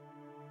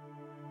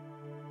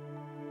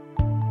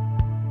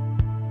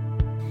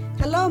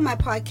Hello, my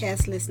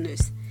podcast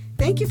listeners.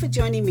 Thank you for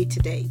joining me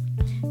today.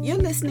 You're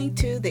listening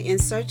to the In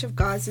Search of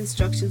God's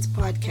Instructions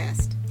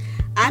podcast.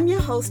 I'm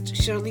your host,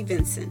 Shirley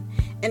Vinson,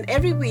 and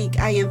every week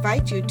I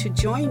invite you to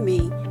join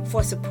me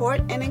for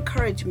support and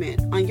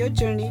encouragement on your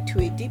journey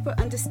to a deeper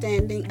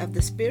understanding of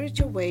the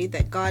spiritual way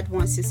that God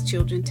wants His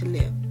children to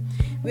live.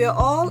 We are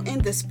all in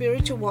the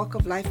spiritual walk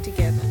of life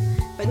together,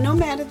 but no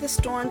matter the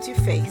storms you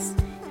face,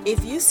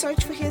 if you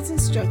search for His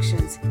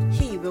instructions,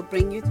 He will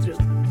bring you through.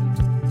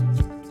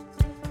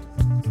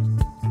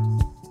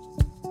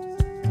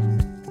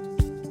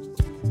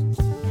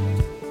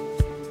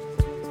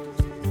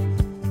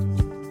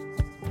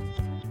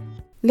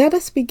 Let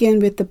us begin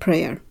with the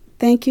prayer.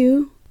 Thank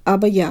you,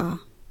 Abba Yah,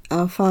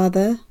 our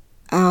Father,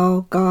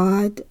 our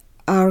God,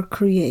 our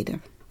Creator,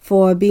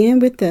 for being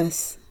with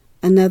us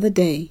another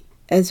day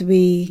as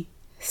we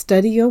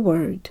study your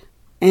word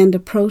and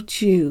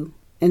approach you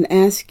and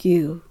ask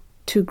you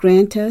to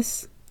grant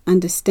us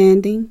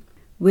understanding,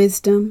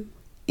 wisdom,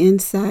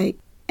 insight,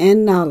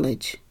 and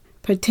knowledge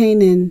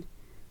pertaining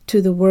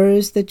to the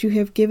words that you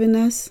have given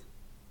us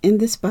in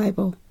this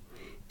Bible,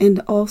 and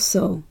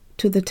also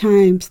to the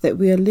times that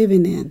we are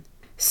living in,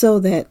 so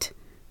that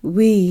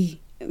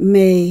we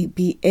may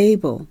be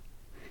able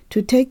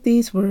to take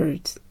these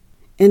words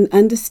and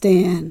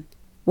understand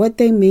what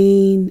they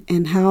mean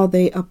and how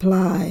they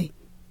apply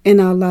in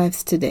our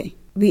lives today.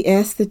 We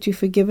ask that you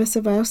forgive us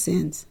of our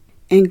sins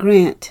and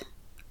grant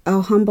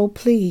our humble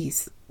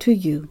pleas to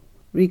you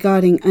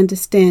regarding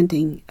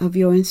understanding of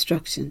your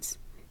instructions.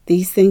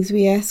 These things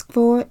we ask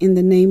for in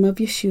the name of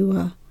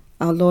Yeshua,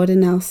 our Lord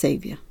and our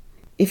Savior.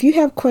 If you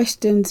have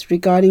questions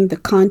regarding the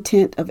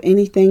content of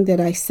anything that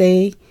I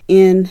say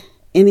in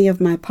any of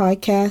my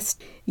podcasts,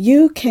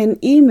 you can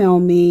email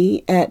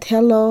me at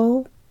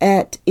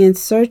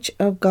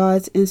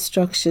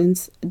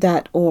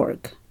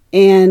hello@insearchofgodsinstructions.org,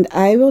 and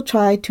I will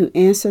try to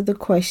answer the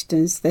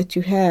questions that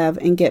you have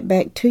and get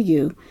back to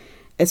you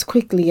as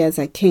quickly as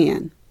I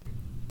can.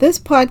 This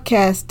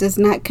podcast does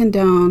not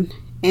condone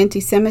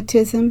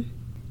anti-Semitism,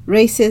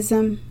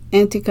 racism,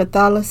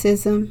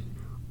 anti-Catholicism,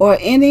 or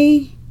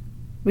any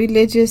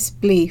religious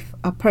belief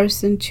a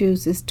person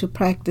chooses to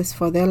practice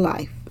for their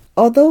life.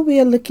 Although we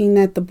are looking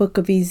at the book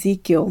of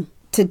Ezekiel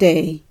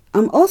today,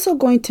 I'm also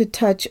going to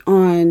touch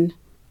on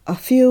a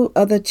few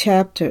other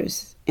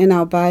chapters in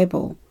our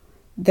Bible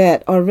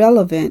that are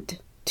relevant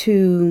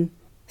to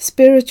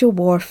spiritual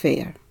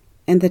warfare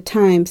and the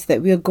times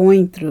that we are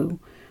going through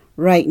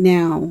right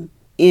now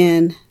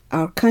in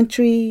our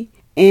country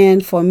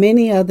and for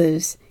many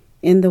others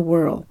in the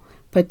world,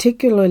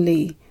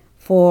 particularly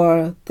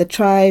for the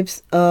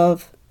tribes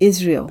of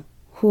Israel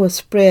who are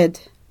spread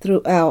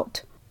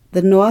throughout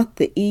the north,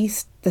 the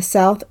east, the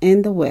south,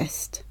 and the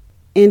west,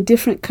 in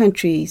different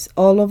countries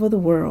all over the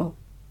world,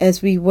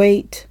 as we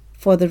wait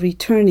for the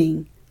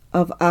returning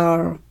of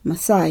our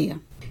Messiah.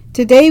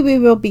 Today we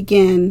will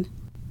begin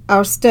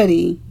our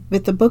study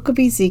with the book of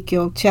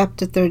Ezekiel,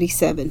 chapter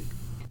 37.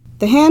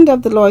 The hand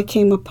of the Lord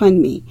came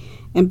upon me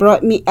and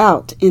brought me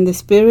out in the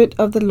spirit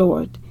of the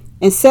Lord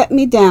and set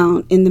me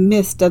down in the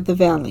midst of the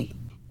valley,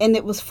 and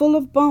it was full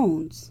of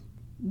bones.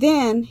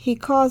 Then he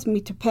caused me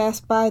to pass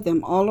by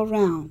them all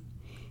around,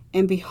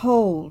 and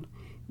behold,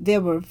 there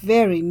were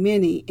very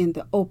many in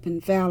the open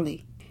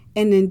valley,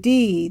 and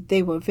indeed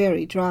they were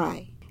very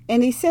dry.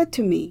 And he said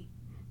to me,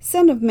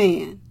 Son of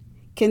man,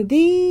 can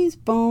these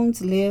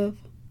bones live?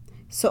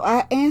 So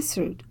I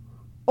answered,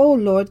 O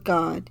Lord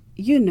God,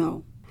 you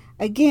know.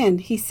 Again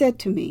he said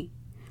to me,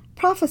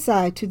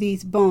 Prophesy to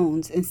these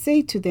bones, and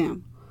say to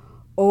them,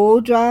 O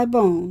dry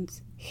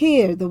bones,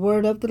 hear the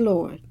word of the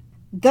Lord.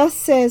 Thus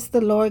says the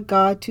Lord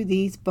God to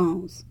these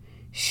bones,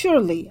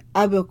 Surely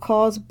I will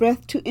cause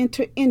breath to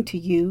enter into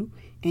you,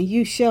 and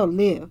you shall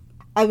live.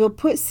 I will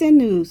put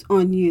sinews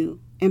on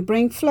you, and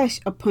bring flesh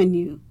upon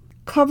you,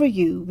 cover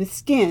you with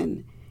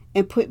skin,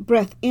 and put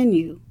breath in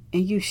you,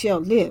 and you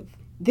shall live.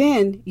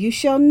 Then you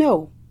shall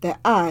know that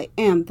I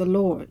am the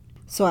Lord.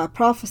 So I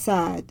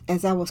prophesied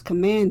as I was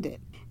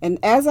commanded, and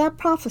as I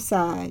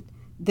prophesied,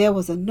 there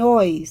was a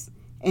noise,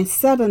 and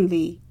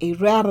suddenly a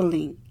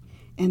rattling,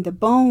 and the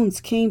bones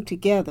came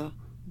together,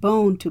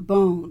 bone to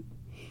bone.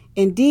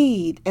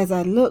 Indeed, as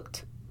I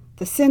looked,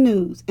 the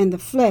sinews and the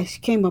flesh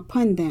came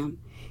upon them,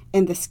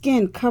 and the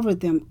skin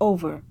covered them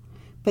over,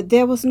 but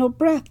there was no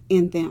breath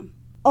in them.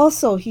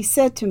 Also he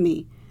said to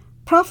me,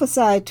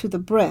 Prophesy to the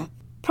breath,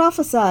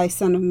 prophesy,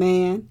 Son of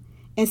man,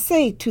 and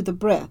say to the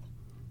breath,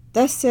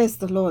 Thus says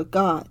the Lord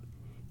God,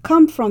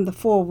 Come from the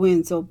four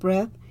winds, O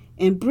breath,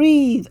 and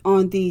breathe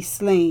on these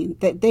slain,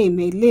 that they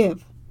may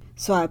live.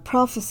 So I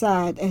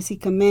prophesied as he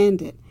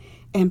commanded,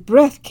 and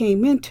breath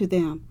came into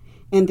them,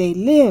 and they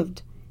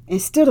lived,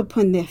 and stood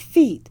upon their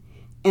feet,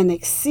 an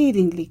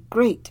exceedingly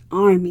great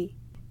army.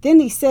 Then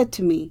he said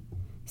to me,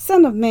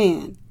 Son of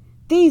man,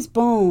 these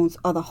bones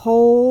are the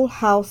whole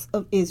house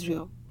of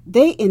Israel.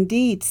 They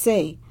indeed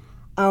say,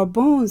 Our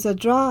bones are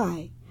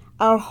dry,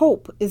 our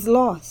hope is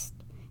lost,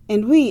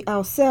 and we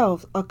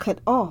ourselves are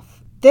cut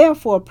off.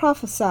 Therefore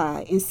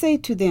prophesy, and say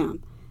to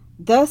them,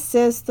 Thus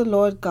says the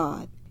Lord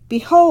God,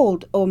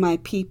 Behold, O my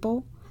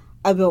people,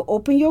 I will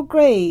open your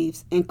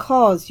graves and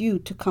cause you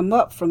to come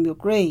up from your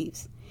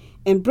graves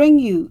and bring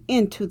you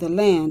into the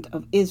land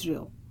of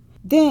Israel.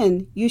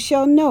 Then you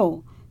shall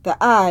know that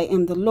I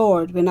am the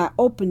Lord when I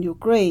open your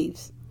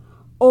graves,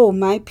 O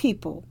my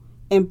people,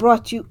 and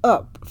brought you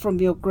up from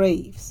your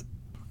graves.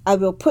 I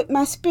will put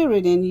my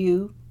spirit in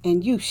you,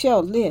 and you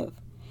shall live,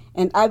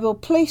 and I will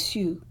place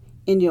you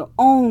in your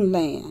own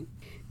land.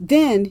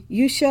 Then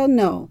you shall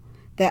know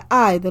that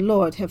I, the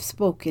Lord, have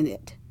spoken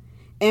it,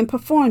 and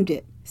performed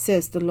it,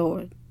 says the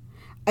Lord.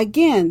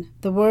 Again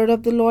the word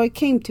of the Lord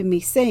came to me,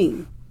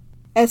 saying,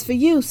 As for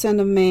you, son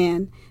of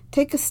man,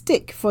 take a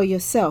stick for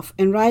yourself,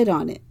 and write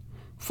on it,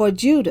 for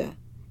Judah,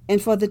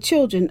 and for the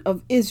children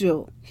of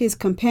Israel, his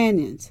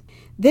companions.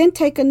 Then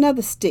take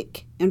another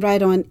stick, and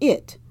write on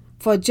it,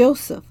 for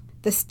Joseph,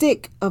 the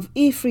stick of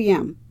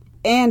Ephraim,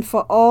 and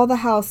for all the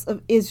house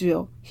of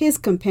Israel, his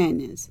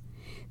companions.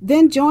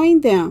 Then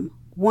join them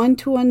one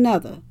to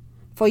another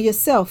for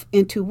yourself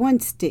into one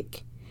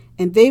stick,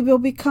 and they will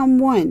become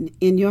one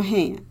in your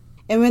hand.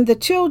 And when the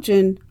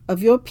children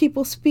of your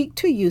people speak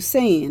to you,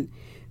 saying,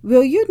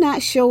 Will you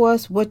not show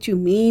us what you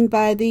mean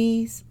by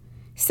these?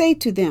 Say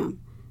to them,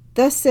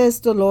 Thus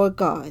says the Lord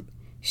God,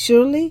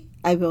 Surely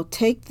I will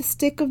take the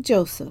stick of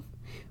Joseph,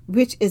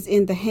 which is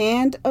in the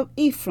hand of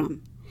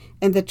Ephraim,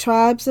 and the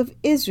tribes of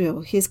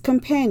Israel his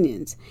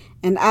companions,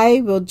 and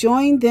I will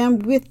join them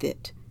with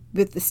it,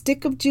 with the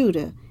stick of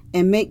Judah,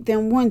 and make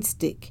them one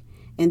stick,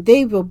 and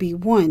they will be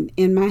one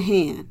in my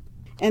hand.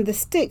 And the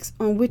sticks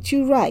on which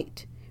you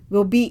write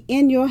will be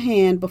in your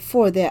hand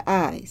before their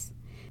eyes.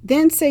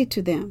 Then say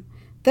to them,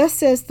 Thus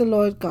says the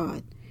Lord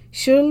God,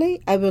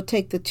 Surely I will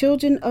take the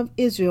children of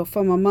Israel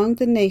from among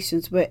the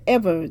nations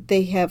wherever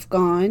they have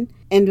gone,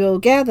 and will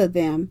gather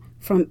them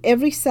from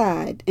every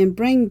side, and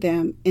bring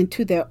them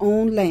into their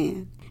own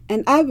land.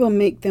 And I will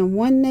make them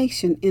one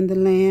nation in the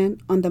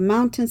land on the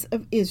mountains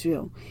of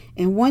Israel,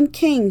 and one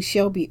king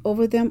shall be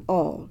over them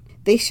all.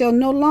 They shall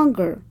no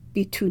longer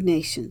be two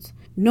nations,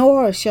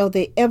 nor shall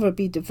they ever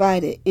be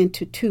divided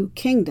into two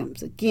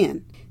kingdoms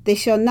again. They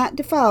shall not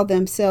defile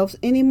themselves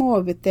any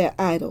more with their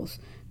idols,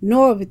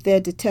 nor with their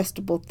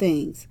detestable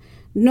things,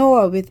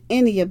 nor with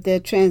any of their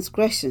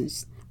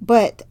transgressions,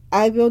 but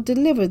I will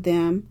deliver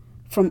them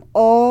from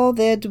all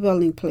their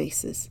dwelling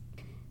places.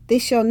 They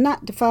shall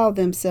not defile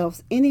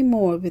themselves any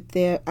more with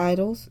their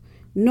idols,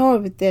 nor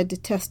with their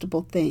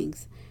detestable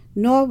things,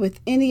 nor with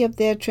any of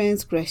their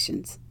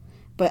transgressions,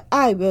 but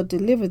I will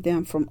deliver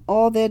them from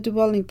all their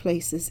dwelling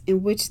places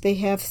in which they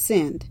have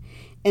sinned,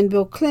 and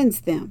will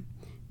cleanse them.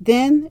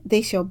 Then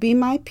they shall be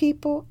my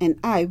people, and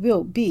I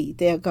will be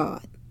their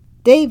God.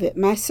 David,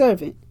 my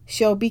servant,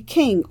 shall be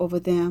king over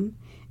them,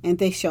 and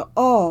they shall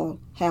all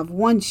have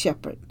one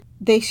shepherd.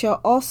 They shall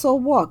also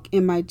walk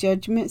in my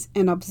judgments,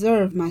 and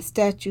observe my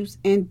statutes,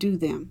 and do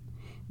them.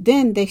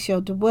 Then they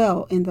shall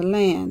dwell in the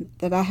land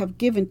that I have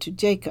given to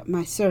Jacob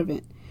my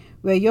servant,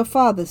 where your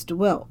fathers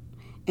dwelt,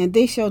 and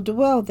they shall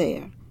dwell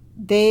there,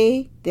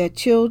 they, their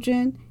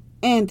children,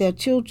 and their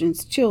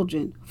children's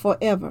children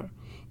forever.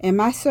 And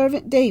my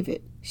servant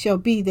David shall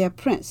be their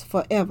prince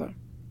forever.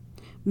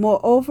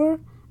 Moreover,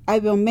 I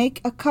will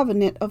make a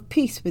covenant of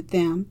peace with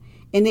them,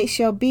 and it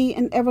shall be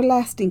an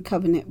everlasting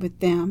covenant with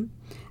them.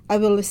 I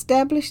will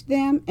establish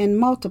them and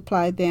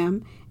multiply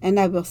them, and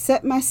I will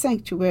set my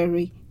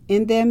sanctuary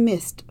in their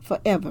midst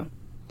forever.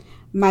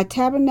 My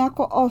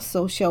tabernacle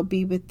also shall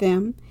be with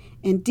them.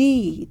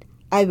 Indeed,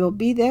 I will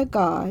be their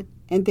God,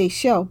 and they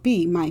shall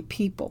be my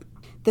people.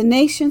 The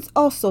nations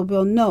also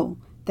will know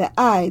that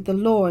I, the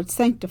Lord,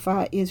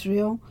 sanctify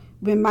Israel,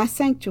 when my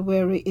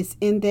sanctuary is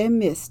in their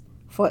midst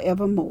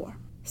forevermore.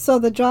 So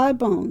the dry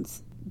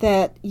bones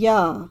that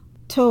Yah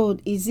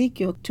told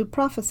Ezekiel to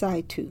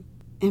prophesy to,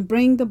 and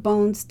bring the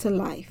bones to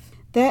life.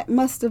 That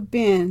must have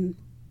been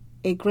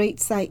a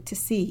great sight to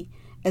see,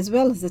 as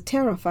well as a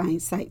terrifying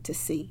sight to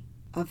see.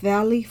 A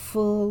valley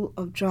full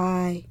of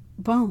dry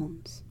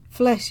bones.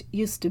 Flesh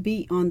used to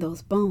be on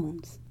those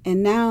bones,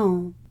 and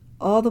now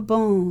all the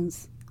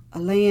bones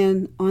are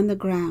laying on the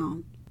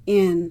ground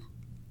in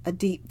a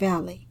deep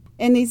valley.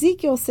 And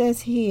Ezekiel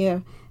says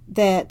here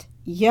that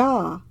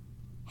Yah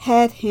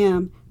had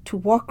him to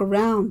walk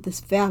around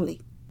this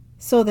valley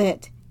so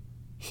that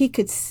he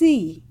could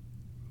see,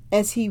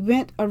 as he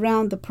went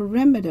around the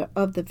perimeter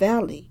of the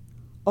valley,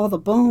 all the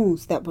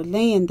bones that were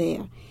laying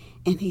there.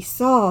 And he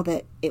saw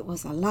that it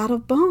was a lot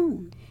of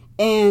bones.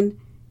 And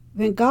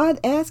when God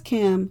asked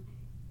him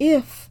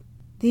if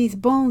these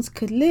bones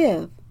could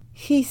live,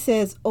 he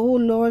says, "O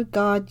Lord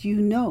God, you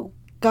know."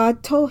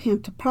 God told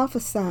him to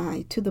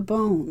prophesy to the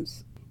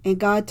bones, and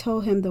God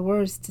told him the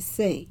words to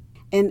say.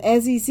 And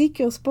as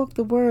Ezekiel spoke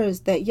the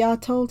words that Yah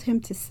told him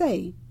to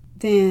say,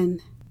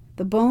 then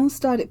the bones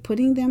started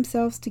putting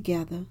themselves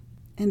together,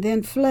 and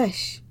then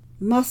flesh,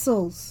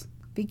 muscles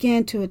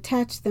began to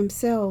attach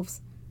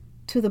themselves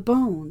to the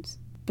bones.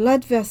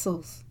 Blood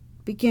vessels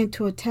began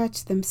to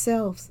attach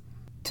themselves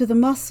to the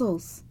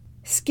muscles.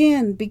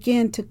 Skin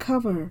began to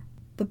cover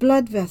the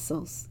blood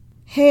vessels.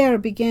 Hair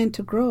began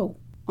to grow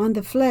on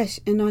the flesh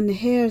and on the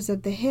hairs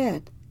of the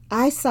head.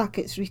 Eye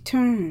sockets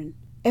returned.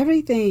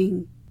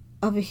 Everything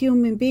of a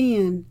human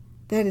being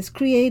that is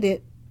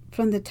created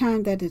from the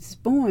time that it is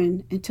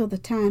born until the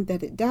time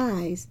that it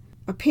dies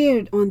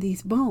appeared on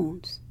these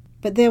bones,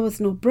 but there was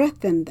no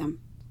breath in them.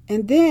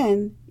 And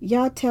then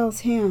Yah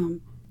tells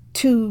him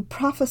to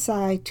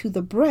prophesy to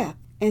the breath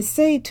and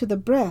say to the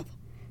breath,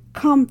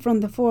 "Come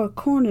from the four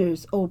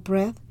corners, O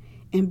breath,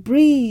 and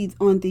breathe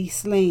on these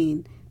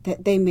slain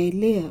that they may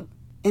live."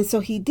 And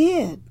so he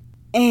did.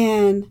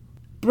 And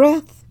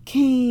breath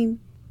came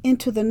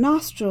into the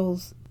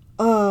nostrils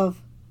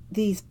of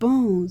these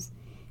bones.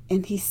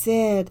 And he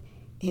said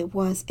it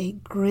was a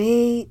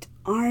great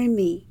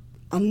army,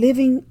 a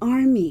living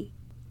army.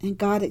 And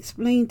God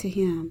explained to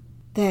him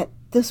that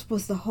this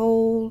was the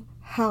whole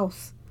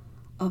house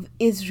of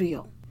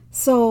Israel.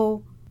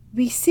 So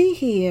we see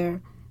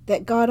here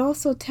that God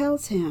also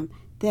tells him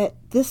that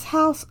this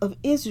house of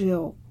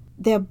Israel,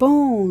 their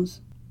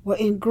bones were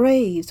in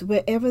graves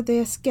wherever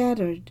they're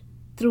scattered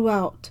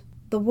throughout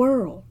the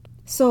world.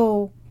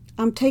 So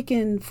I'm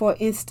taking, for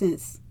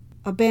instance,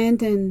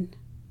 abandoned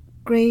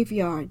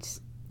graveyards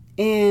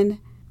and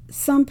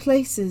some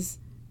places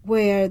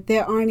where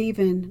there aren't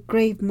even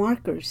grave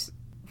markers,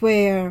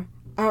 where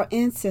our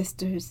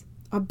ancestors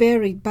are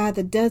buried by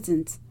the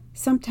dozens,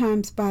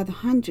 sometimes by the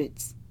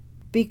hundreds,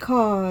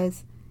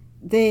 because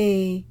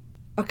they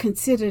are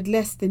considered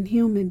less than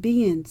human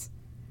beings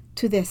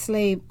to their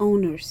slave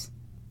owners.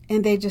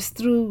 And they just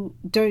threw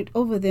dirt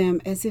over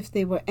them as if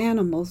they were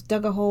animals,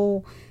 dug a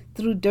hole,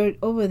 threw dirt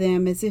over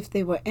them as if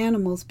they were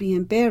animals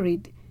being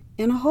buried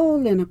in a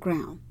hole in the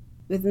ground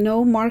with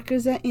no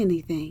markers or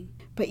anything.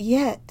 But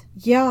yet,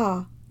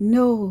 Yah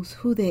knows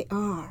who they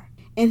are,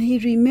 and he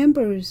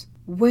remembers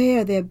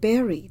where they're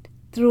buried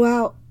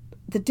throughout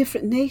the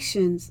different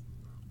nations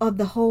of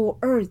the whole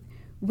earth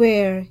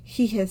where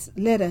he has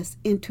led us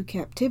into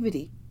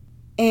captivity.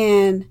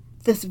 And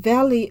this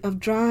valley of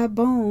dry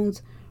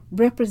bones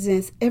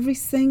represents every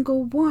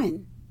single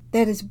one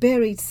that is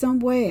buried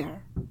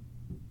somewhere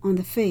on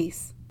the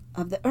face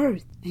of the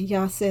earth. And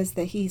Yah says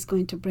that he's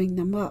going to bring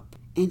them up,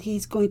 and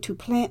he's going to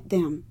plant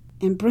them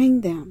and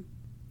bring them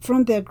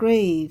from their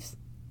graves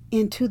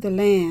into the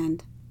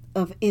land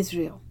of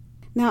Israel.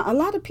 Now, a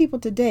lot of people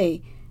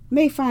today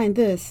may find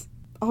this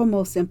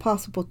almost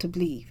impossible to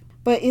believe.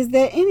 But is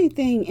there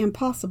anything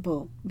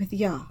impossible with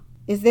Yah?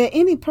 Is there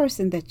any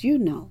person that you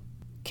know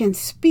can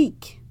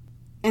speak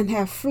and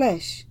have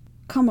flesh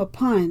come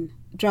upon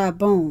dry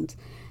bones?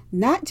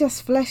 Not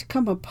just flesh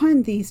come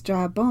upon these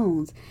dry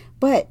bones,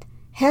 but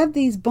have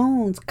these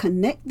bones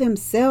connect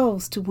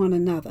themselves to one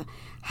another.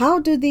 How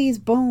do these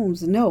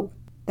bones know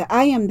that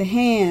I am the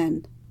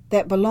hand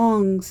that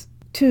belongs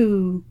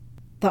to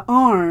the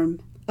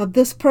arm of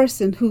this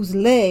person whose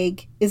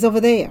leg is over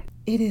there?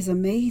 It is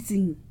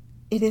amazing.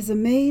 It is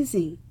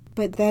amazing.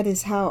 But that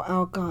is how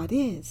our God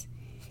is.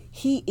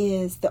 He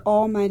is the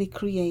Almighty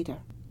Creator.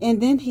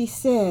 And then he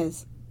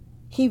says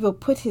he will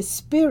put his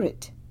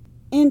spirit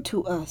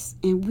into us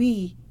and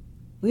we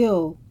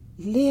will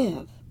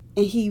live.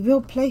 And he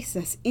will place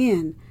us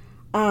in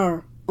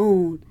our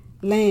own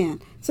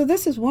land. So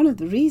this is one of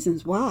the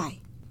reasons why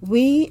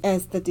we,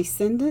 as the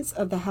descendants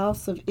of the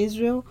house of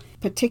Israel,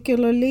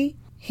 particularly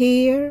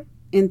here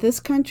in this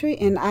country,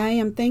 and I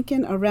am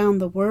thinking around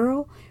the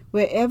world,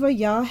 wherever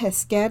Yah has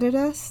scattered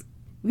us,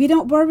 we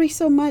don't worry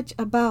so much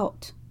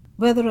about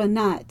whether or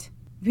not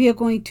we are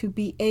going to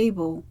be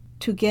able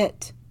to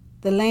get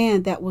the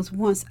land that was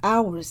once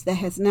ours that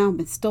has now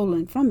been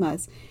stolen from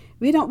us.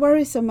 We don't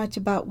worry so much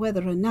about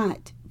whether or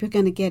not we're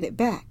going to get it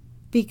back,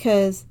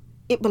 because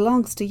it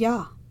belongs to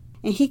Yah,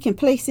 and he can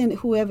place in it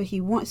whoever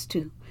he wants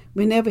to,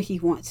 whenever he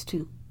wants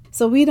to.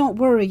 So we don't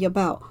worry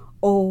about,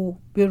 oh,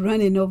 we're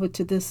running over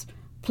to this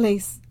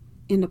place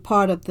in the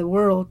part of the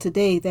world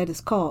today that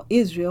is called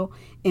Israel,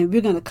 and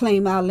we're going to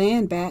claim our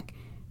land back.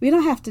 We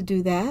don't have to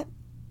do that,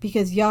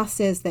 because Yah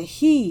says that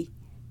he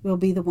will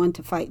be the one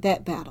to fight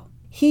that battle.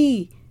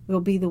 He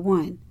will be the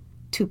one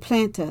to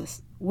plant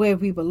us where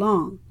we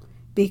belong,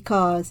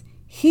 because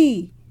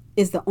he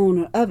is the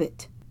owner of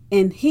it,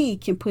 and he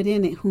can put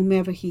in it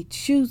whomever he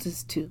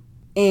chooses to.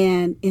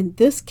 And in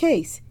this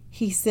case,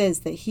 he says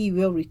that he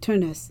will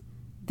return us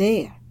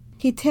there.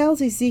 He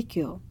tells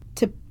Ezekiel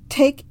to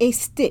take a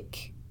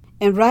stick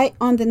and write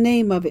on the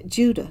name of it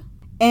Judah,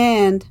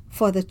 and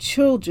for the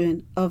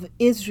children of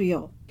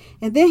Israel.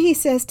 And then he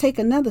says, take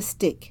another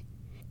stick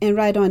and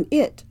write on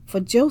it for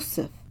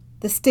Joseph,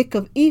 the stick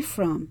of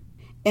Ephraim,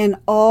 and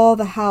all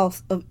the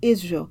house of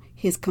Israel,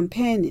 his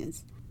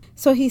companions.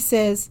 So he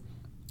says,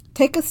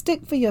 take a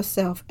stick for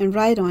yourself and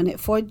write on it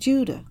for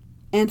Judah,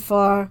 and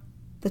for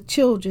the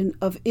children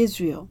of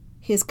Israel,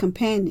 his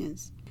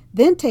companions.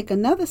 Then take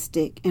another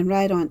stick and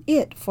write on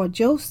it for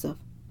Joseph,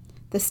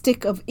 the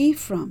stick of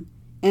Ephraim,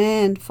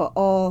 and for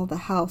all the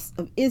house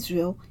of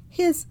Israel,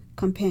 his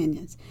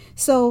companions.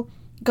 So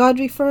God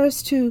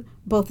refers to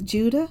both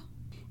Judah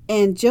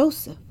and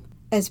Joseph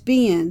as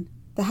being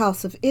the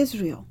house of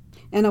Israel.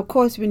 And of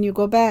course, when you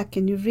go back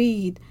and you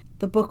read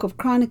the book of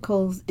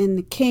Chronicles and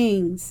the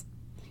Kings,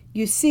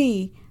 you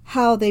see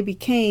how they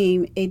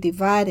became a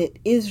divided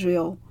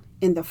Israel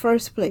in the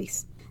first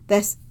place.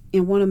 That's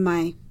in one of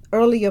my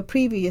earlier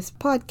previous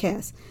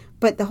podcasts.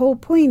 But the whole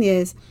point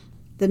is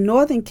the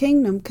northern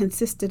kingdom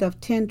consisted of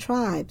 10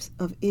 tribes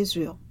of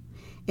Israel.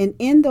 And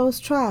in those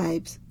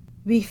tribes,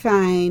 we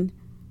find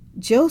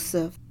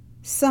Joseph's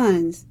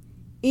sons,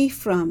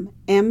 Ephraim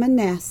and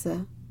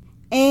Manasseh,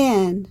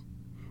 and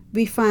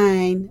we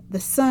find the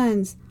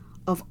sons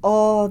of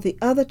all the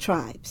other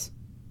tribes.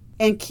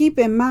 And keep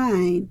in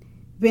mind,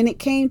 when it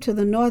came to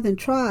the northern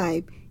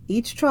tribe,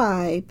 each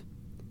tribe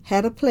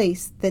had a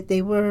place that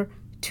they were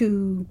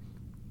to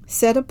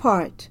set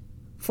apart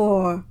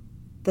for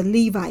the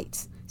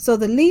Levites. So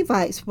the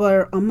Levites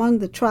were among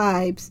the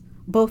tribes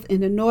both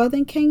in the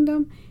northern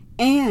kingdom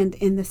and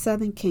in the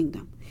southern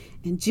kingdom.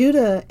 And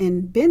Judah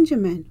and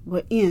Benjamin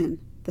were in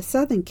the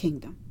southern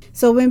kingdom.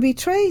 So when we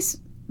trace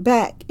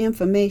back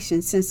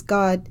information, since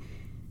God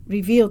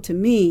revealed to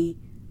me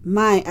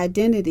my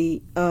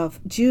identity of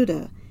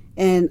Judah,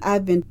 and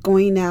I've been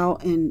going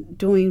out and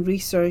doing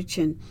research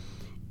and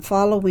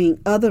following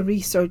other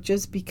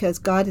researchers, because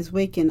God is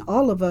waking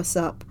all of us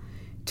up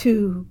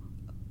to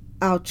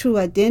our true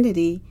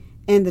identity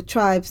and the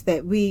tribes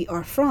that we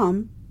are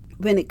from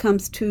when it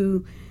comes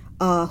to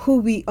who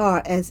we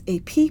are as a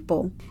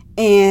people.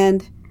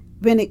 And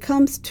when it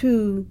comes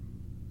to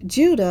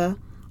Judah,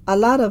 a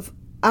lot of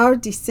our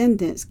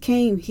descendants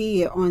came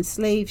here on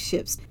slave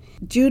ships.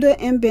 Judah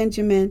and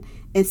Benjamin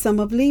and some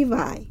of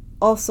Levi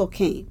also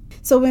came.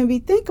 So when we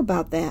think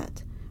about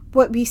that,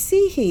 what we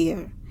see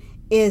here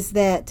is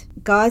that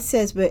God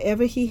says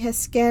wherever he has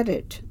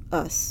scattered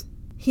us,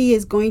 he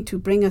is going to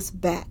bring us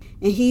back,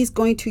 and he's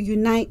going to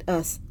unite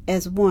us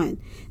as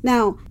one.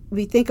 Now,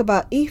 we think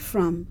about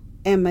Ephraim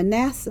and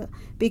Manasseh,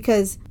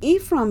 because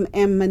Ephraim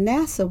and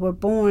Manasseh were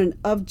born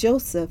of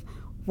Joseph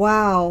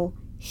while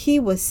he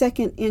was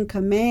second in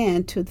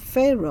command to the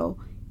Pharaoh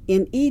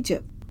in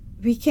Egypt.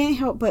 We can't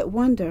help but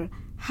wonder,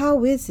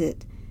 how is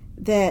it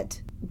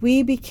that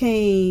we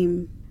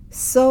became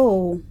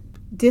so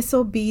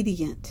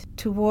disobedient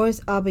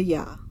towards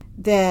Abijah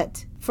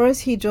that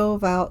first he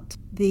drove out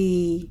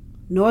the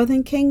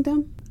northern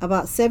kingdom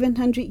about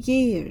 700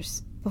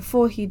 years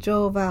before he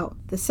drove out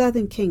the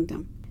southern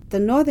kingdom. The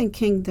northern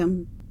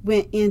kingdom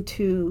went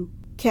into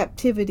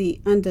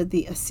captivity under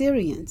the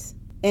Assyrians,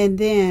 and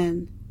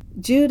then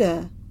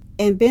Judah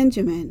and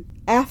Benjamin,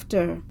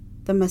 after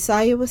the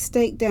Messiah was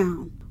staked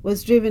down,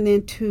 was driven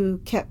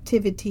into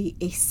captivity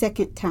a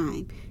second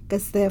time,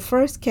 because their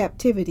first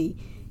captivity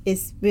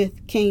is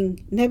with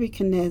King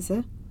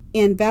Nebuchadnezzar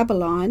in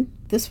Babylon.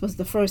 This was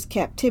the first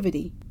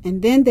captivity.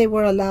 And then they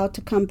were allowed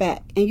to come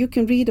back. And you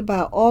can read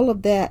about all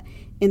of that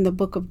in the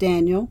book of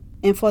Daniel.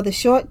 And for the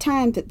short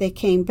time that they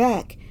came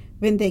back,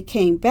 when they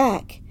came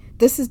back,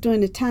 this is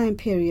during the time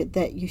period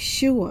that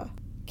Yeshua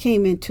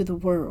came into the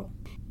world.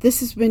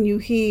 This is when you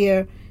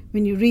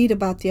read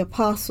about the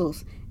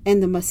apostles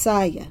and the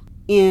Messiah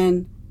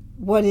in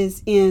what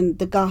is in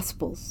the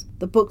Gospels,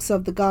 the books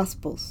of the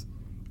Gospels,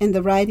 and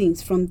the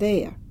writings from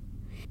there.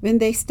 When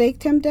they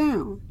staked him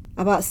down,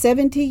 about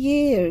 70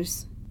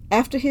 years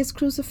after his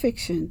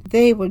crucifixion,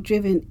 they were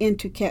driven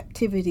into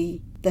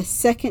captivity the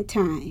second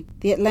time,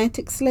 the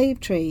Atlantic slave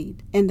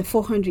trade and the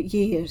 400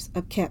 years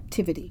of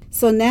captivity.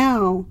 So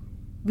now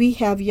we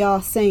have Yah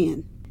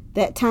saying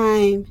that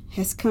time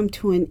has come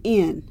to an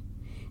end,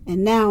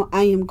 and now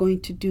I am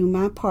going to do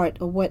my part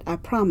of what I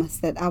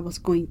promised that I was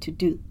going to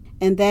do.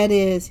 And that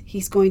is,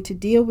 he's going to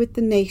deal with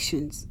the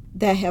nations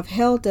that have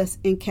held us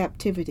in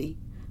captivity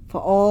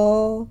for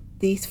all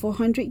these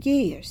 400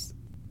 years.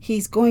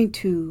 He's going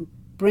to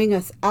bring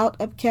us out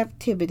of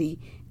captivity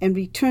and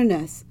return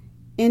us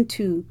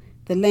into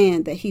the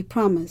land that he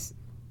promised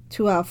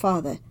to our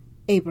father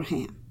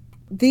Abraham.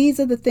 These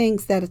are the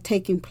things that are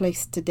taking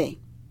place today.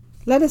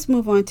 Let us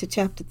move on to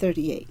chapter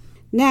 38.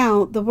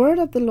 Now the word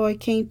of the Lord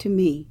came to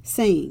me,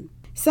 saying,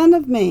 Son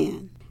of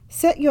man,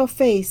 set your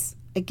face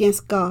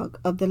against Gog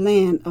of the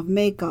land of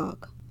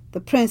Magog, the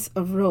prince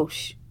of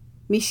Rosh,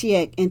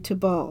 Meshech, and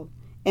Tubal,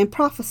 and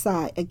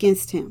prophesy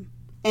against him,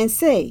 and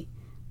say,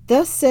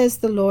 Thus says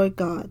the Lord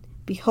God,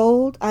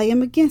 Behold, I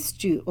am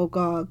against you, O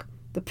Gog,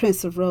 the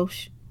prince of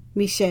Rosh,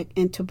 Meshech,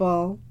 and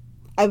Tubal.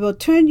 I will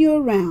turn you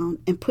around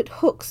and put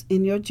hooks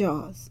in your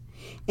jaws,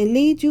 and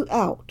lead you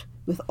out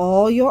with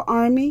all your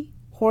army,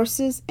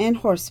 horses, and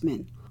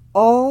horsemen,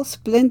 all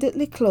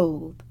splendidly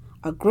clothed,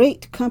 a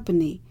great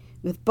company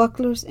with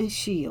bucklers and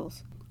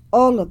shields,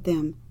 all of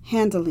them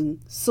handling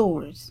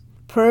swords.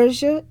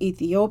 Persia,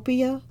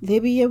 Ethiopia,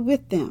 Libya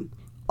with them,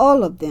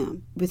 all of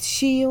them with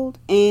shield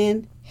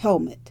and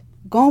helmet.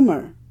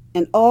 Gomer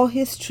and all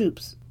his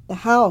troops, the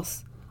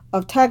house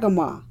of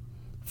Tagamah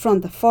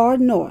from the far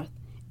north,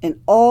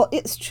 and all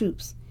its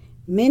troops,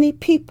 many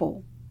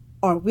people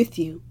are with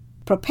you.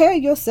 Prepare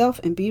yourself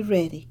and be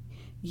ready,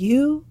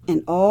 you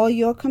and all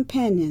your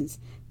companions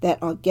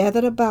that are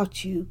gathered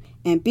about you,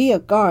 and be a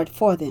guard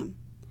for them.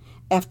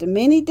 After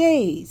many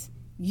days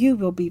you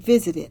will be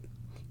visited.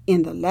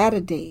 In the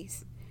latter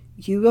days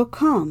you will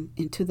come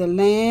into the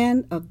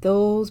land of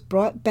those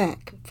brought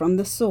back from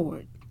the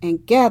sword,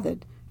 and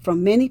gathered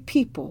from many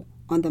people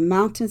on the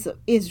mountains of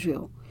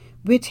Israel,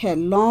 which had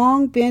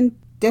long been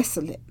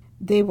desolate.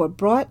 They were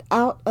brought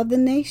out of the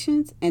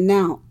nations, and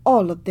now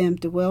all of them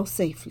dwell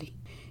safely.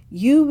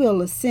 You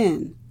will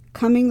ascend,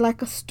 coming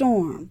like a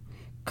storm,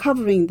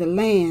 covering the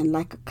land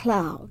like a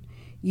cloud,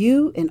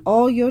 you and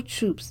all your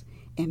troops,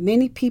 and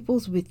many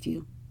peoples with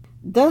you.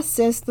 Thus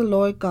says the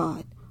Lord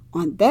God,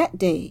 on that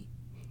day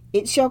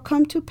it shall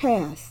come to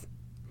pass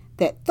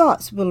that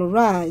thoughts will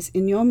arise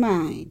in your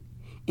mind,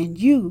 and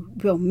you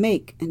will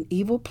make an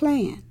evil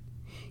plan.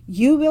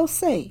 You will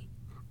say,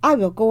 I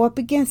will go up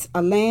against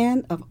a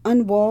land of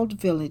unwalled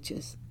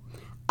villages.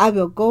 I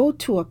will go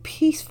to a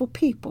peaceful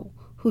people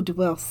who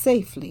dwell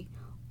safely,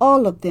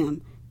 all of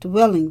them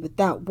dwelling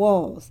without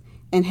walls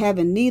and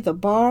having neither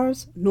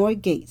bars nor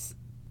gates,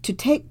 to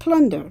take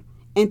plunder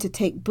and to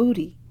take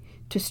booty,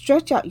 to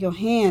stretch out your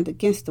hand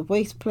against the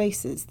waste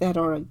places that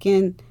are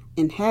again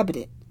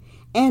inhabited,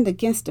 and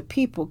against the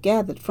people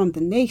gathered from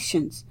the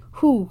nations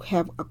who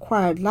have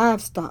acquired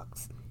livestock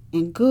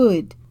and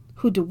good,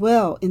 who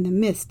dwell in the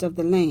midst of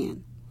the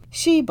land.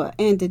 Sheba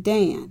and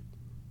Dedan,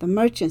 the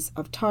merchants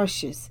of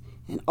Tarshish,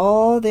 and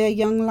all their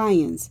young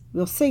lions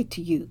will say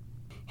to you,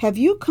 have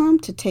you come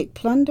to take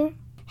plunder?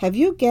 Have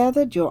you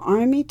gathered your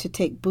army to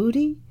take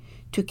booty,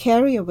 to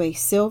carry away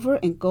silver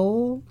and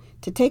gold,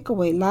 to take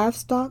away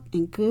livestock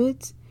and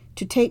goods,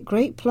 to take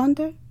great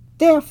plunder?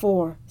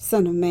 Therefore,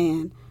 Son of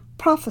man,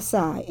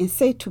 prophesy and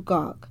say to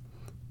Gog,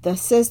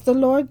 thus says the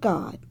Lord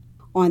God,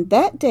 on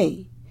that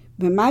day,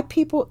 when my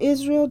people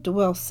Israel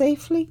dwell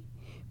safely,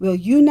 will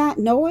you not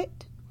know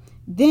it?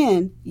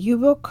 Then you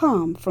will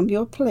come from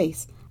your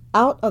place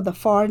out of the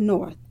far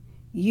north,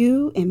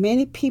 you and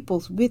many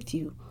peoples with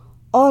you,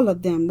 all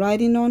of them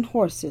riding on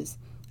horses,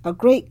 a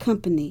great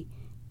company,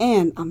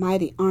 and a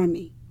mighty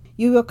army.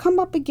 You will come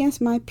up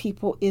against my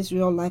people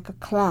Israel like a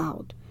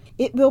cloud.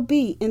 It will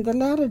be in the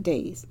latter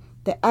days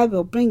that I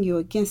will bring you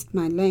against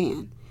my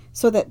land,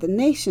 so that the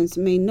nations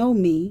may know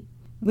me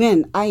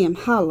when I am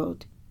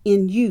hallowed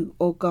in you,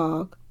 O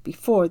Gog,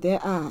 before their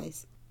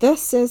eyes.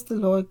 Thus says the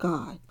Lord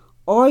God,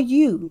 are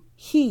you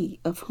he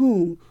of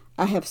whom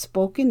I have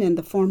spoken in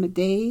the former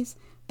days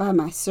by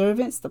my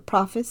servants the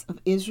prophets of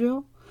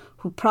Israel,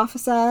 who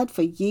prophesied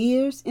for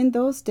years in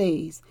those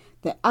days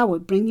that I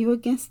would bring you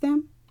against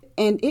them?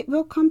 And it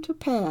will come to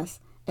pass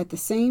at the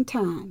same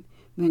time,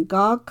 when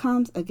Gog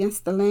comes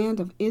against the land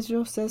of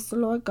Israel, says the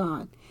Lord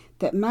God,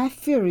 that my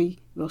fury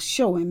will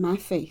show in my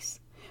face.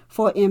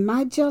 For in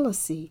my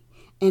jealousy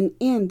and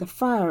in the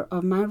fire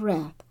of my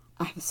wrath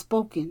I have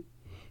spoken.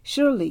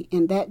 Surely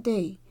in that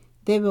day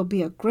there will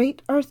be a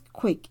great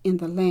earthquake in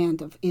the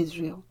land of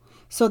Israel,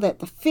 so that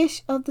the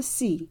fish of the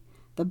sea,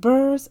 the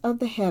birds of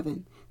the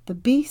heaven, the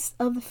beasts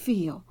of the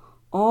field,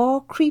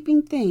 all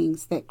creeping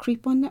things that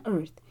creep on the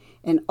earth,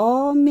 and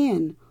all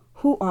men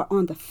who are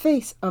on the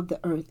face of the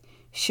earth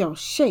shall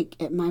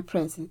shake at my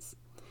presence.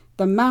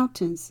 The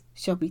mountains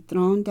shall be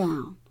thrown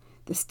down,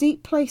 the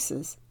steep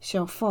places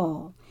shall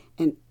fall,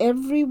 and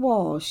every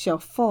wall shall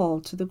fall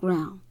to the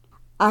ground.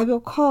 I will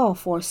call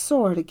for a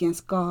sword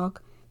against Gog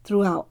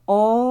throughout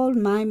all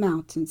my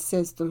mountains,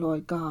 says the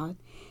Lord God.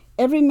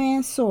 Every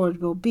man's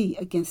sword will be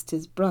against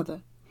his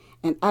brother,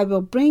 and I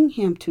will bring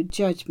him to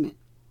judgment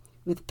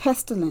with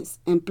pestilence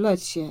and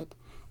bloodshed.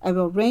 I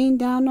will rain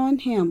down on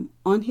him,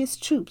 on his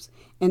troops,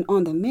 and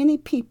on the many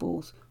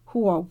peoples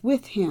who are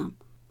with him,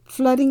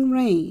 flooding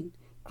rain,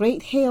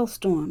 great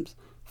hailstorms,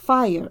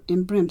 fire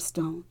and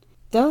brimstone.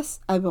 Thus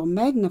I will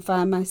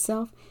magnify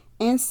myself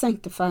and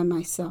sanctify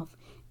myself,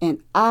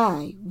 and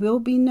I will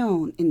be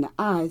known in the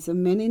eyes of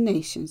many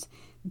nations.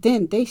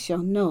 Then they shall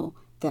know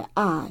that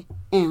I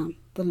am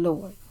the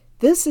Lord.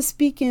 This is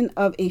speaking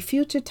of a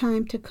future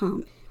time to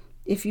come.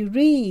 If you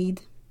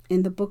read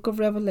in the book of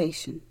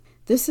Revelation,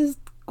 this is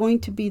going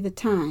to be the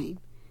time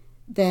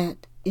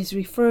that is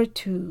referred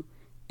to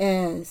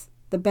as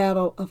the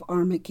Battle of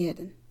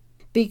Armageddon.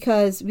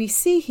 Because we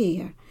see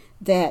here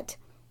that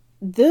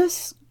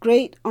this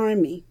great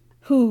army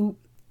who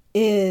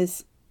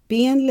is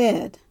being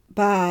led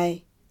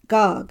by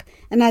Gog,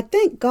 and I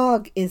think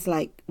Gog is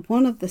like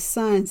one of the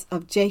sons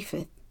of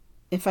Japheth,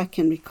 if I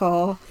can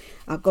recall.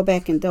 I'll go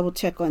back and double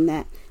check on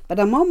that. But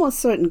I'm almost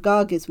certain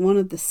Gog is one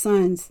of the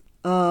sons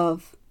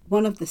or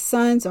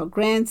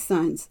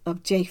grandsons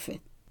of Japheth.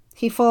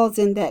 He falls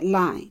in that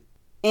line.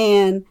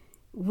 And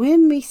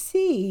when we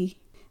see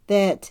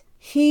that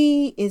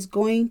he is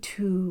going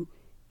to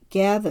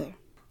gather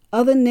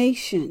other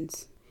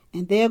nations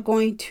and they're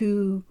going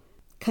to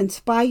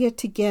conspire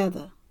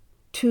together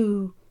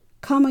to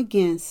come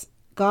against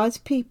God's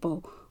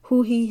people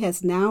who he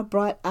has now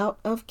brought out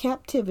of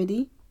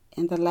captivity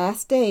in the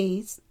last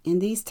days, in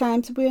these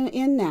times we're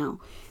in now,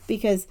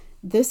 because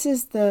this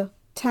is the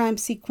time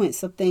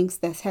sequence of things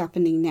that's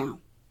happening now.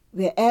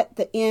 We're at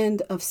the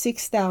end of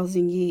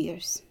 6,000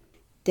 years.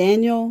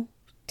 Daniel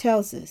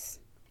tells us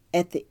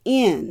at the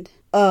end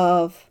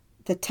of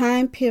the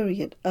time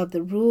period of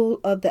the rule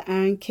of the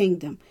Iron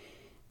Kingdom,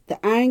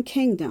 the Iron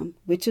Kingdom,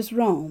 which is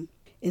Rome,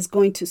 is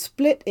going to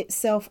split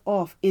itself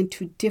off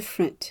into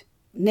different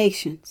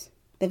nations.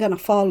 They're going to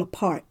fall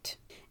apart,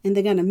 and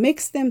they're going to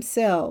mix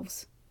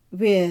themselves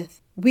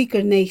with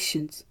weaker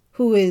nations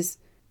who is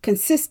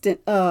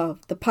consistent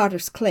of the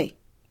potter's clay,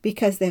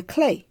 because they're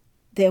clay.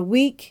 They're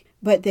weak,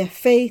 but their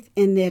faith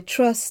and their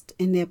trust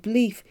and their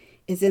belief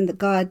is in the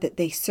God that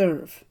they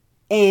serve.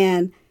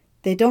 And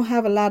they don't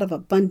have a lot of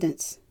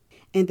abundance.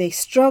 And they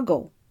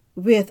struggle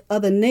with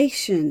other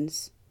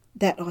nations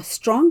that are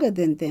stronger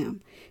than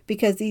them,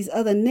 because these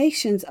other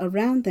nations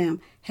around them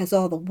has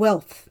all the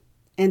wealth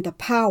and the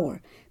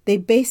power. They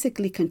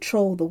basically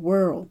control the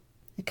world.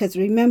 Because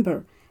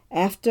remember,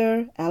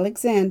 after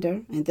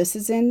Alexander, and this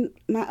is in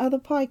my other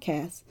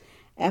podcast,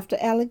 after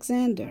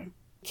Alexander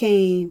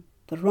came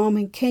the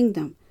Roman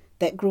kingdom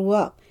that grew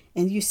up.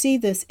 And you see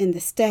this in the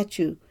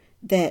statue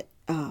that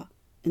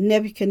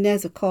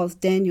Nebuchadnezzar calls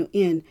Daniel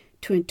in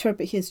to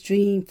interpret his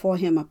dream for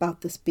him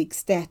about this big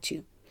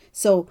statue.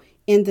 So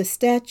in the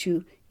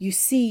statue, you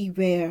see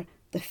where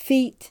the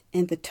feet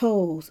and the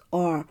toes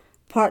are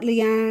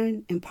partly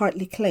iron and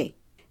partly clay.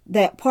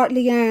 That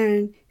partly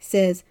iron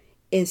says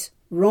is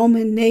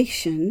Roman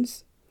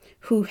nations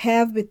who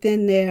have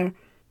within their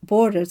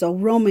borders, or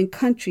Roman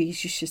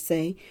countries, you should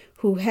say,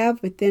 who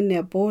have within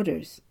their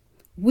borders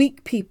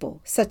weak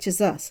people such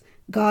as us,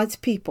 God's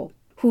people,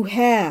 who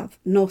have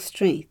no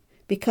strength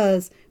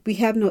because we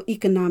have no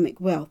economic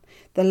wealth.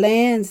 The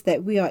lands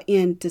that we are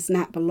in does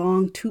not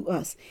belong to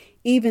us.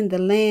 Even the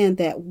land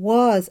that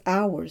was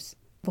ours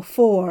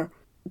before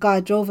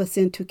God drove us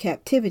into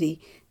captivity,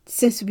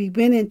 since we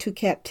went into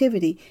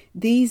captivity,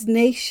 these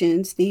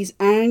nations, these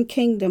Iron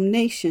Kingdom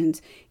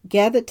nations,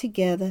 gathered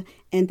together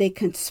and they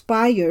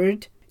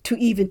conspired to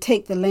even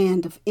take the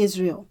land of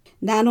Israel.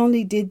 Not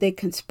only did they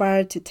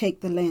conspire to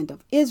take the land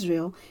of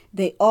Israel,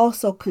 they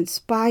also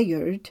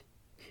conspired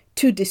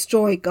to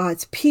destroy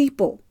God's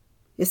people.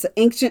 It's an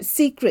ancient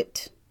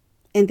secret.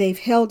 And they've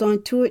held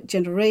on to it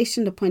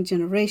generation upon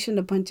generation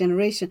upon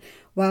generation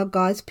while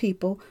God's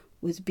people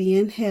was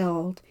being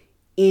held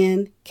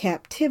in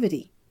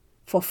captivity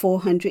for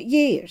 400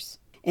 years.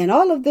 And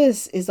all of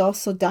this is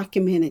also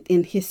documented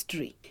in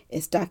history.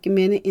 It's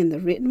documented in the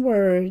written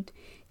word.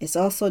 It's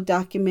also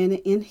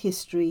documented in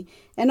history.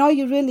 And all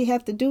you really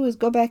have to do is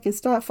go back and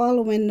start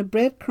following the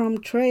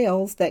breadcrumb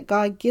trails that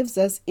God gives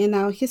us in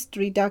our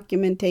history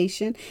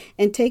documentation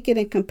and take it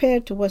and compare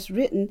it to what's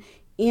written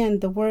in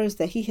the words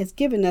that he has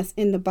given us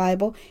in the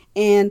Bible.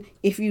 And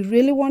if you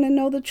really want to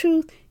know the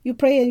truth, you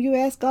pray and you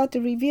ask God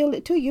to reveal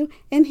it to you,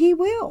 and he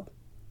will,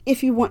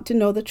 if you want to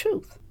know the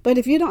truth. But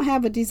if you don't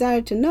have a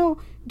desire to know,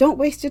 don't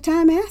waste your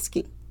time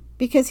asking,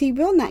 because he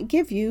will not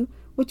give you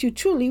what you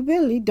truly,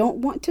 really don't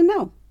want to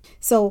know.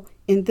 So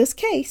in this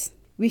case,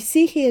 we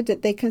see here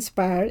that they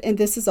conspired, and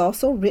this is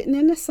also written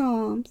in the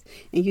Psalms,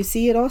 and you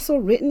see it also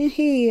written in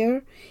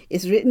here.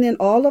 It's written in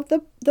all of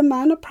the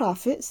minor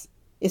prophets.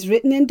 It's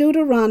written in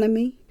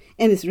Deuteronomy,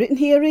 and it's written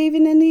here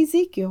even in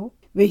Ezekiel,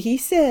 where he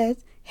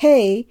says,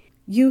 hey,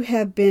 you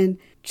have been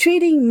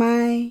treating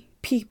my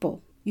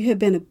people. You have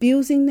been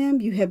abusing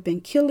them. You have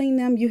been killing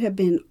them. You have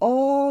been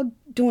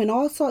doing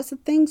all sorts of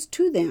things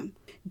to them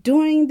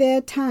during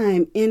their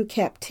time in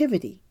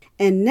captivity.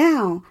 And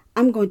now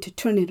I'm going to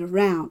turn it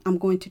around. I'm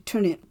going to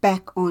turn it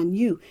back on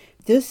you.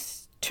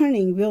 This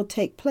turning will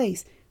take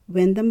place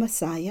when the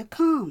Messiah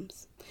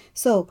comes.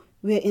 So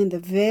we're in the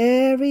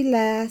very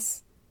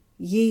last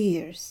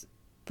years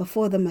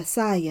before the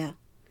Messiah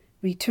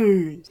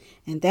returns.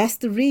 And that's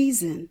the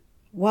reason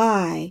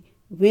why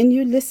when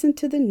you listen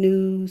to the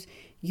news,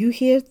 you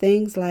hear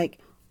things like,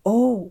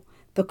 oh,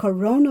 the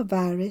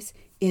coronavirus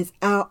is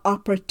our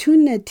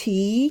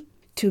opportunity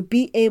to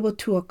be able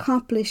to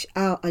accomplish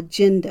our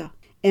agenda.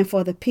 And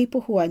for the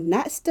people who are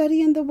not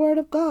studying the Word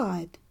of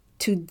God,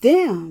 to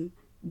them,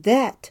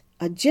 that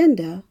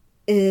agenda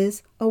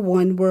is a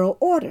one world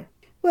order.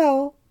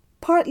 Well,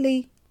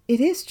 partly it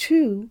is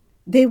true.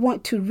 They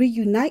want to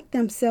reunite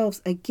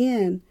themselves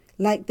again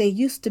like they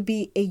used to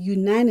be a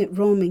united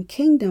Roman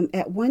kingdom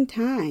at one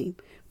time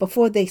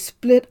before they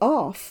split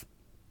off.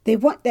 They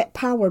want that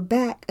power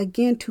back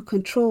again to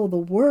control the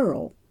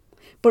world.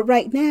 But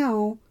right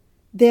now,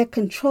 they're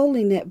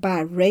controlling it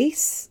by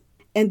race,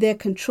 and they're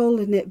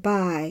controlling it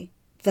by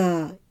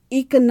the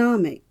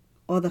economic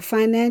or the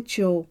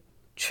financial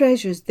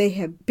treasures they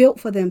have built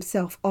for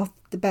themselves off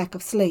the back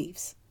of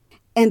slaves.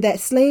 And that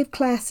slave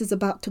class is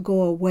about to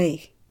go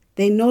away.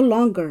 They no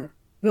longer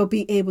will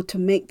be able to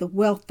make the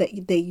wealth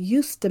that they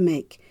used to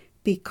make,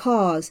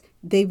 because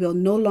they will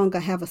no longer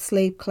have a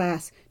slave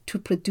class to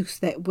produce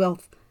that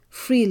wealth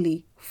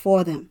freely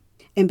for them.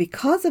 And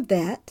because of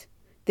that,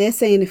 they're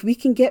saying if we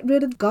can get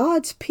rid of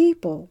God's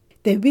people,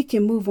 then we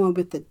can move on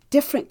with a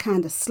different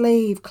kind of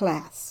slave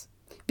class.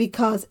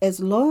 Because as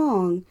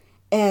long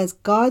as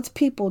God's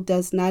people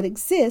does not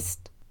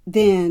exist,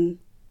 then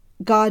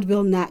God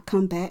will not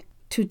come back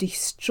to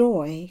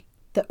destroy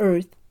the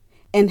earth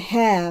and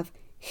have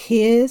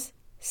his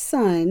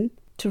son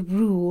to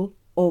rule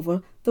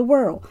over the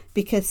world.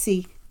 Because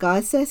see,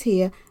 God says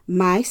here,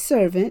 my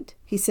servant,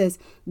 he says,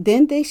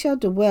 then they shall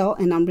dwell,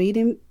 and I'm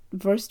reading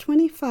verse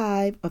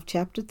 25 of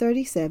chapter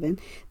 37,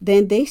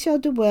 then they shall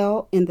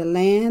dwell in the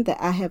land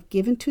that I have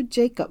given to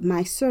Jacob,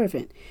 my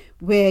servant,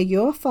 where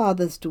your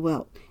fathers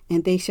dwelt,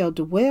 and they shall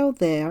dwell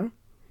there,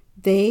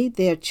 they,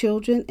 their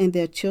children, and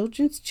their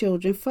children's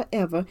children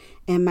forever,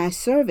 and my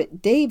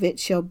servant David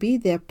shall be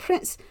their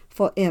prince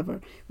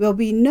forever. Well,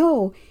 we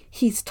know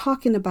he's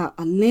talking about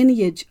a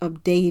lineage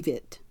of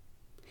David,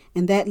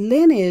 and that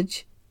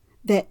lineage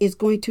that is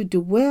going to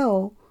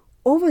dwell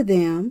over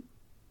them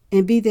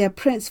and be their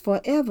prince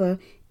forever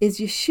is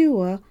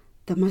Yeshua,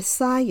 the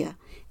Messiah.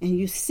 And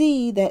you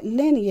see that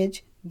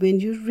lineage when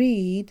you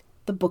read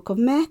the book of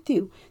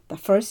Matthew, the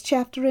first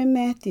chapter in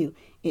Matthew.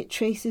 It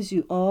traces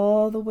you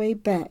all the way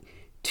back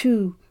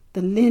to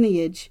the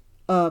lineage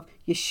of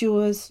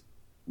Yeshua's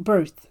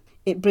birth.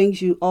 It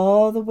brings you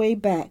all the way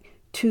back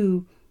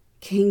to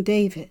King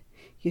David.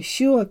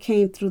 Yeshua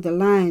came through the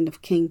line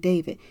of King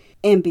David.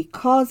 And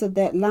because of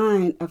that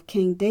line of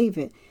King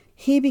David,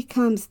 he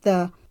becomes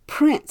the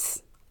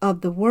prince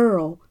of the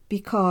world,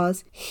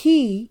 because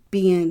he,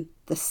 being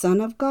the Son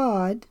of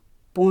God,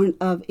 born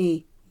of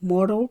a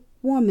mortal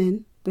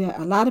woman, where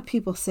a lot of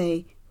people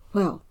say,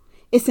 well,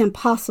 it's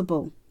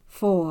impossible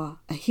for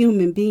a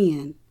human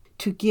being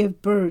to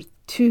give birth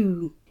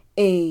to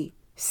a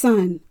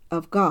son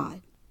of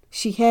God.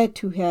 She had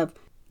to have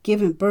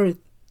given birth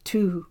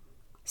to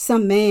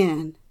some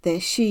man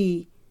that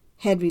she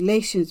had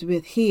relations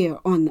with here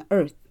on the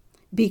earth,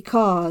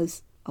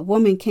 because a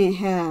woman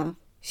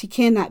she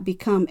cannot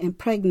become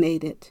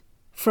impregnated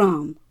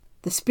from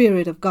the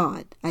Spirit of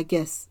God, I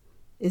guess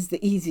is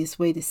the easiest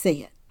way to say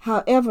it.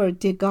 However,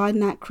 did God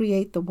not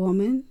create the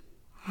woman?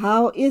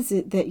 How is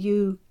it that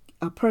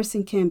a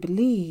person can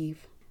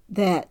believe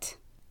that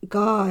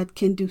God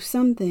can do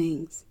some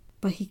things,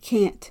 but he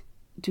can't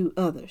do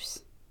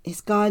others? Is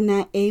God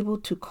not able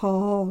to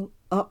call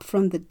up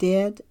from the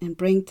dead and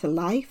bring to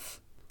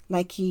life,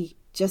 like he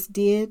just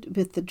did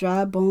with the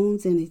dry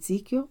bones in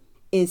Ezekiel?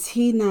 Is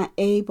he not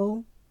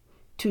able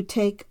to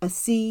take a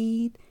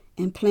seed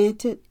and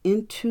plant it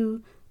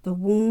into the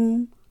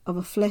womb of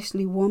a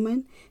fleshly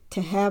woman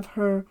to have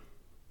her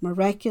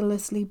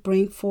miraculously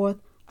bring forth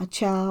a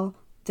child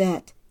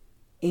that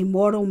a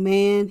mortal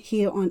man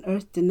here on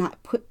earth did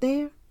not put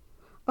there?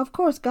 Of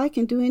course, God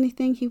can do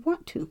anything he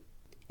wants to.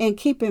 And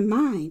keep in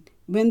mind,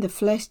 when the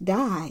flesh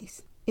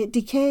dies, it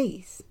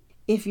decays.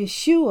 If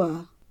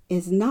Yeshua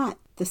is not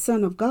the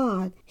Son of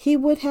God, he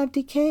would have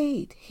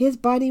decayed. His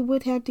body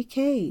would have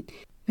decayed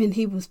when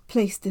he was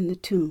placed in the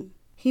tomb.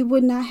 He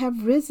would not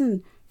have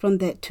risen from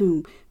that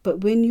tomb.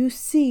 But when you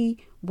see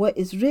what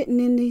is written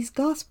in these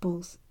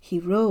Gospels, he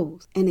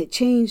rose, and it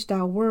changed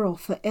our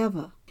world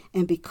forever.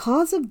 And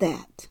because of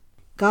that,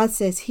 God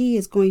says he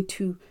is going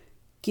to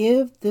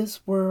give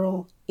this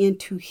world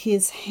into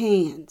his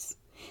hands.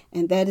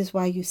 And that is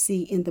why you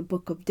see in the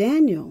book of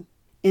Daniel,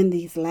 in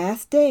these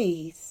last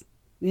days,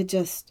 we're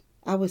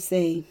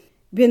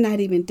not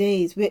even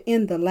days, we're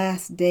in the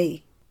last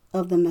day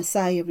of the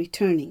Messiah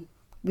returning.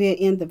 We're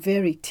in the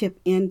very tip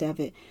end of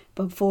it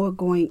before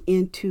going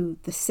into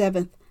the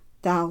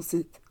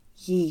 7,000th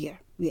year.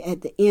 We're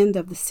at the end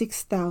of the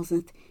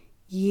 6,000th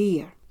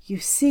year. You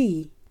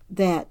see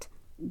that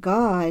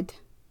God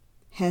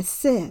has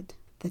said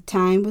the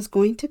time was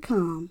going to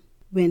come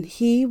when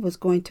he was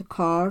going to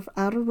carve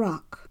out a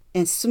rock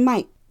and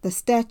smite the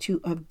statue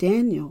of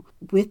Daniel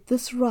with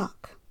this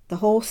rock. The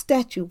whole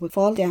statue would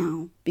fall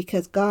down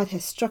because God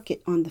has struck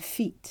it on the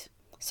feet.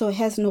 So it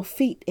has no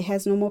feet. It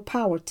has no more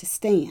power to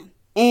stand.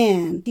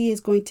 And he is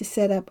going to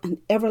set up an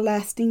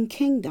everlasting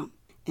kingdom.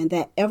 And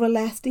that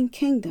everlasting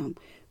kingdom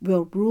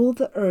will rule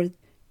the earth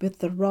with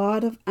the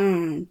rod of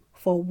iron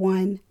for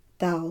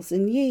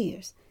 1,000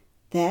 years.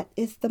 That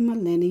is the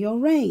millennial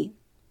reign.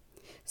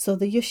 So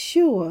the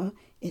Yeshua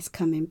is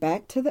coming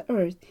back to the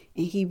earth,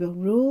 and he will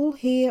rule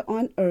here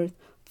on earth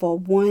for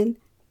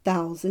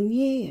 1,000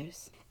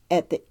 years.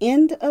 At the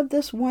end of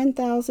this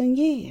 1,000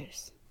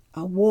 years,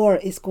 a war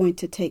is going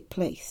to take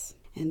place.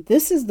 And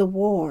this is the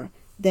war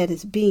that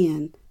is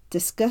being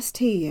discussed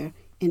here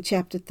in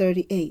chapter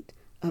 38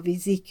 of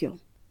Ezekiel.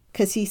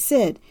 Because he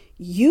said,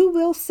 you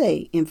will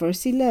say, in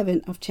verse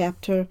 11 of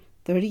chapter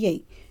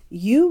 38,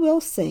 you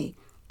will say,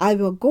 I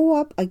will go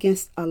up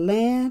against a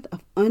land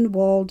of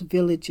unwalled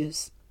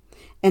villages,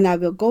 and I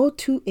will go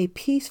to a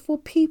peaceful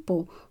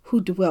people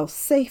who dwell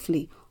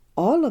safely,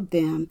 all of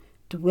them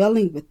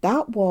dwelling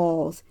without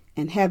walls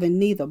and having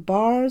neither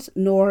bars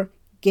nor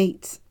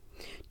gates.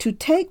 To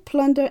take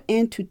plunder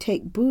and to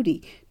take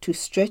booty, to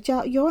stretch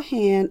out your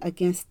hand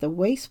against the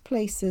waste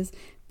places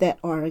that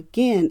are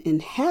again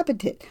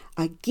inhabited,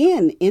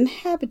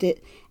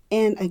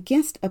 and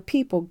against a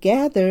people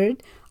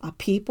gathered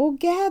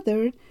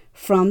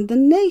from the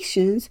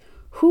nations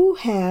who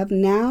have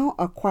now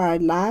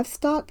acquired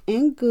livestock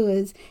and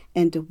goods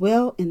and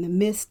dwell in the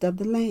midst of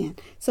the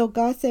land. So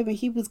God said when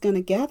he was going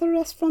to gather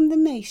us from the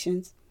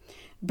nations,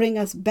 bring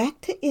us back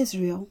to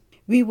Israel,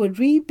 we would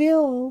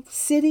rebuild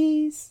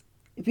cities,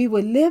 we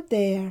would live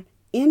there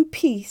in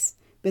peace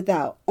with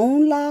our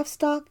own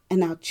livestock,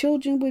 and our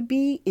children would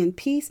be in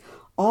peace.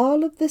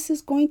 All of this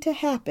is going to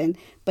happen,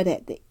 but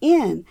at the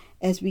end,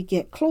 as we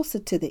get closer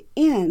to the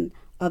end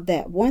of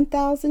that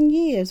 1,000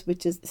 years,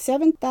 which is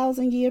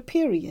 7,000 year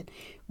period,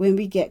 when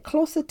we get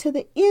closer to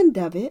the end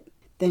of it,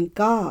 then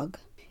Gog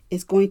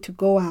is going to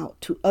go out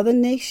to other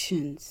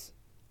nations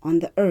on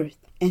the earth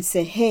and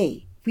say,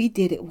 hey, we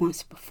did it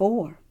once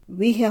before.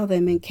 We held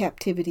them in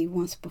captivity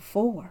once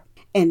before.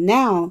 And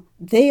now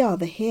they are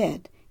the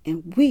head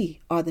and we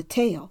are the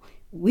tail.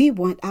 We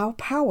want our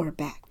power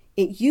back.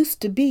 It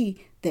used to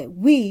be that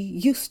we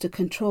used to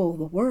control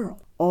the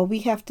world. All we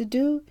have to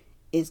do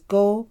is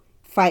go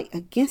fight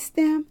against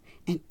them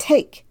and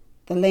take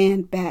the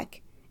land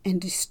back and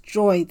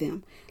destroy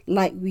them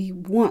like we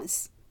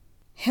once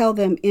held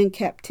them in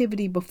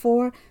captivity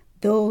before.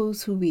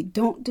 Those who we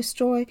don't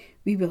destroy,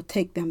 we will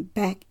take them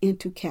back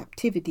into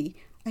captivity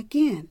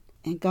again.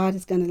 And God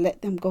is going to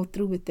let them go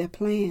through with their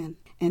plan.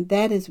 And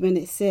that is when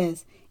it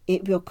says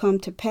it will come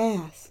to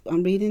pass.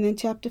 I'm reading in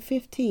chapter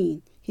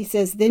 15. He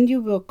says, then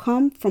you will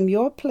come from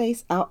your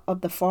place out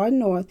of the far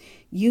north,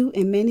 you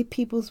and many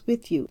peoples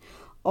with you,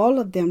 all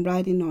of them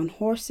riding on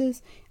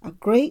horses, a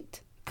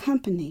great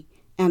company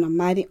and a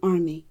mighty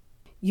army.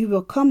 You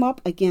will come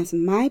up against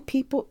my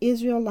people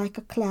Israel like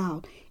a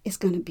cloud. It's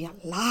going to be a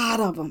lot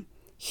of them,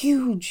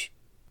 huge.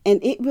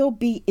 And it will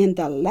be in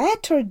the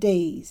latter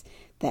days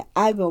that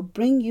I will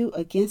bring you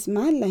against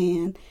my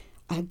land,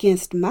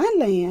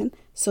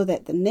 so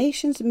that the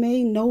nations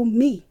may know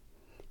me,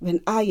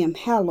 when I am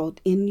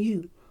hallowed in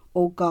you,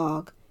 O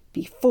Gog,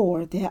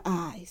 before their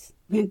eyes.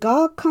 When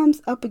God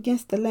comes up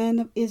against the land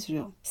of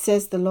Israel,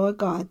 says the Lord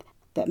God,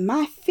 that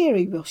my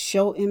fury will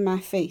show in my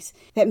face.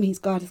 That means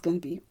God is going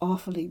to be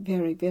awfully,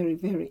 very, very,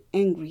 very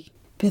angry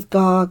with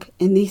Gog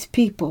and these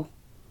people,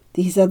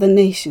 these other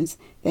nations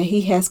that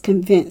he has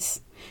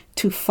convinced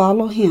to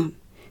follow him,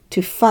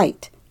 to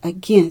fight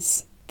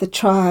against the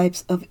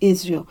tribes of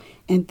Israel.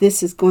 And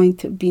this is going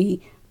to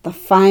be the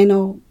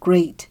final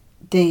great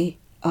day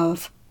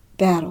of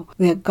battle,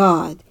 where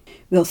God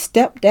will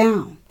step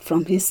down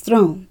from his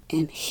throne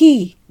and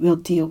he will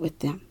deal with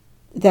them.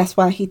 That's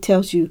why he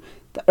tells you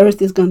the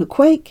earth is going to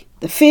quake,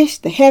 the fish,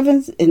 the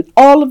heavens, and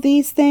all of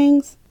these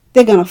things,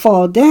 they're going to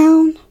fall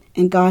down,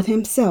 and God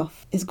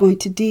himself is going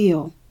to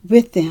deal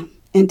with them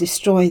and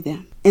destroy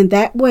them. And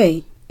that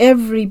way,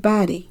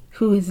 everybody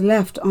who is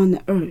left on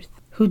the earth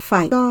who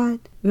fight God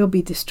will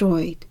be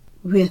destroyed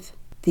with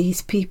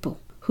these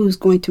people, who's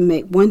going to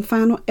make one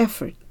final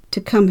effort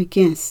to come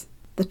against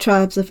the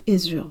tribes of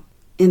Israel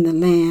in the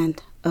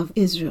land of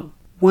Israel.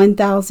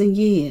 1,000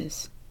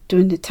 years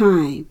during the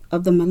time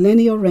of the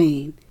millennial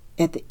reign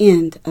at the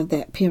end of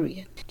that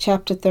period.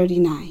 Chapter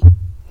 39.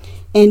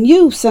 And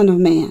you, son of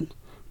man,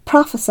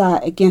 prophesy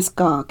against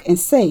Gog, and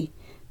say,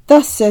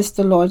 thus says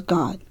the Lord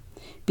God,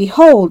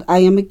 behold, I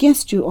am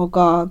against you, O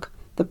Gog,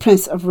 the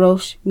prince of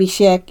Rosh,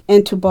 Meshech,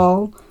 and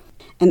Tubal,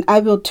 and I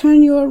will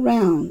turn you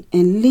around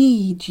and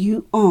lead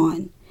you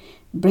on,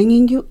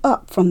 bringing you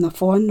up from the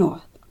far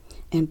north,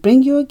 and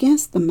bring you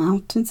against the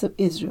mountains of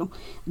Israel,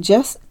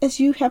 just as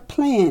you have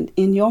planned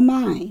in your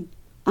mind.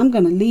 I'm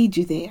going to lead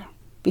you there,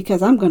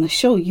 because I'm going to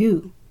show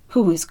you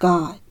who is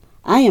God.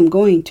 I am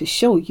going to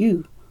show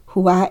you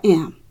who I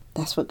am.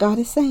 That's what God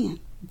is saying.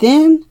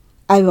 Then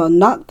I will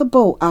knock the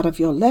bow out of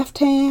your left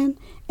hand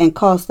and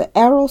cause the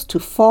arrows to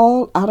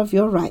fall out of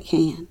your right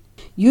hand.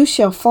 You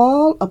shall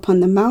fall upon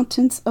the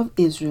mountains of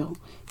Israel,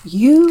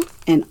 you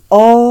and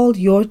all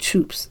your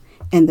troops,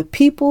 and the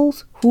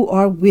peoples who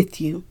are with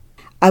you.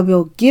 I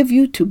will give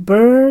you to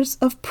birds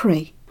of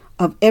prey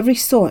of every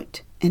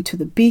sort, and to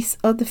the beasts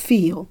of the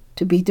field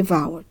to be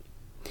devoured.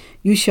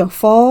 You shall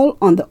fall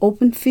on the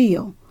open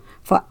field,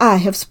 for I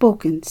have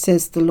spoken,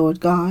 says the Lord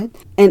God,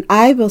 and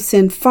I will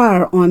send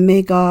fire on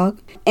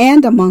Magog,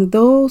 and among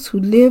those who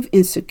live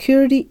in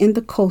security in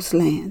the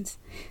coastlands.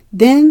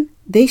 Then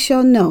they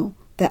shall know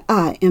that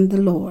I am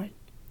the Lord.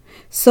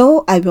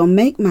 So I will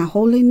make my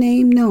holy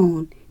name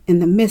known in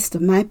the midst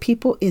of my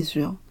people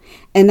Israel,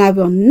 and I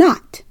will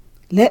not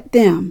let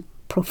them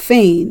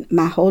profane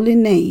my holy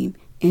name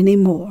any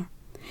more.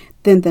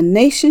 Then the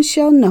nations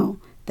shall know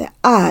that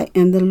I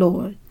am the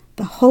Lord,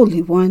 the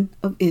Holy One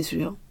of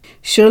Israel.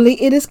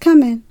 Surely it is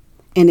coming,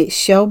 and it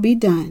shall be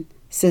done,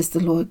 says the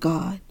Lord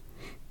God.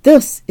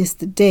 This is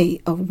the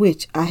day of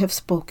which I have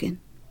spoken.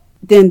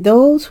 Then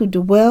those who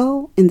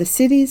dwell in the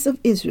cities of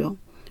Israel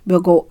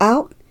will go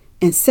out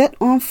and set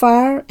on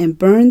fire and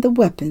burn the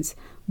weapons,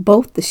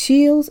 both the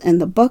shields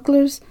and the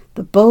bucklers,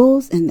 the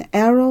bows and the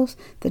arrows,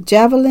 the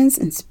javelins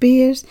and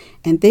spears,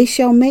 and they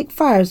shall make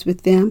fires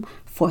with them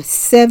for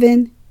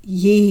 7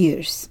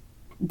 years.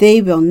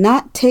 They will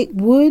not take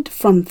wood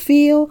from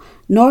field,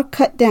 nor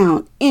cut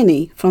down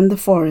any from the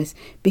forest,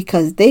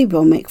 because they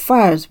will make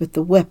fires with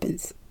the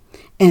weapons.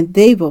 And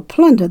they will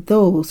plunder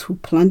those who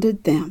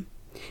plundered them,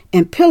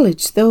 and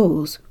pillage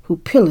those who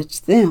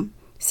pillaged them,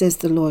 says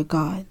the Lord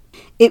God.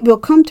 It will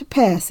come to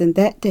pass in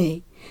that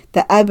day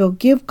that I will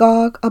give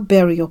Gog a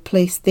burial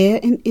place there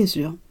in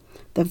Israel,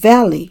 the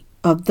valley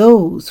of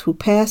those who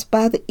pass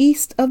by the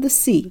east of the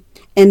sea,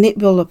 and it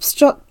will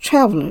obstruct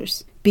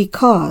travelers,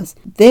 because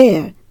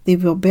there they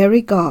will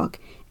bury Gog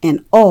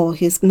and all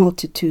his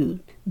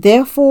multitude.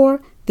 Therefore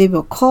they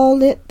will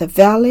call it the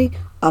valley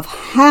of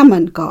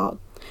Hamon-Gog.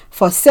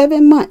 For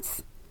 7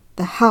 months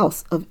the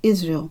house of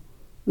Israel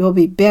will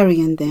be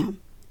burying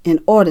them in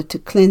order to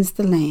cleanse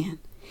the land.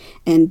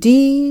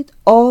 Indeed,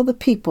 all the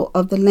people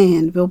of the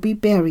land will be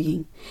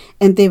burying,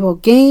 and they will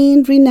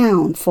gain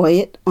renown for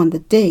it on the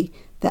day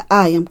that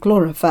I am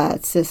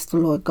glorified, says the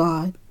Lord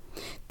God.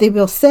 They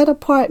will set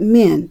apart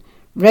men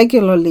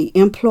regularly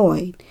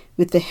employed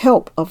with the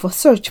help of a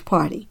search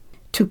party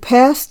to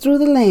pass through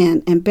the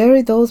land and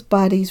bury those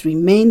bodies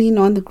remaining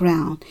on the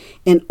ground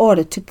in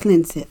order to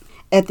cleanse it.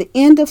 At the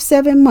end of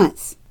 7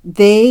 months,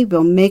 they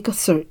will make a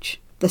search.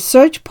 The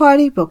search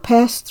party will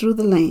pass through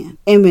the land,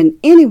 and when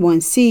anyone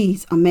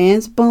sees a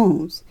man's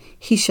bones,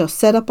 he shall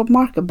set up a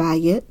marker by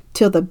it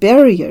till the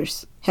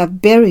buriers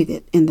have buried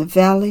it in the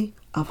valley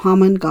of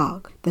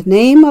Hamon-Gog. The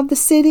name of the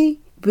city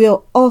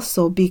will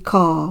also be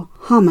called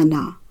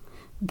Hamanah.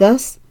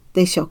 Thus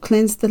they shall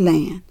cleanse the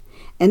land.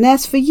 And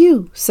as for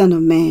you, son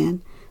of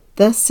man,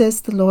 thus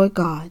says the Lord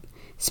God,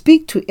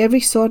 speak to every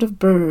sort of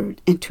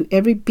bird and to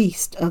every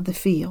beast of the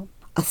field.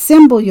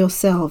 Assemble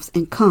yourselves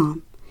and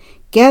come.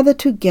 Gather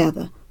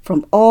together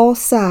from all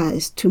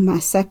sides to my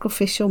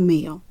sacrificial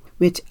meal,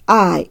 which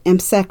I am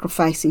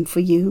sacrificing for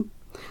you,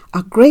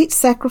 a great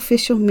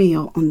sacrificial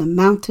meal on the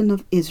mountain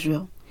of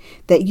Israel,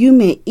 that you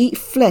may eat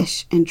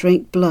flesh and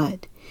drink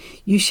blood.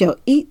 You shall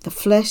eat the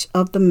flesh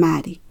of the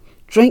mighty,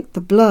 drink the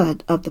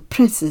blood of the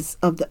princes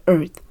of the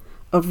earth,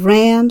 of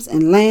rams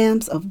and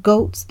lambs, of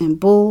goats and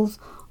bulls,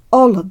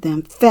 all of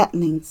them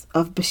fatlings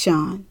of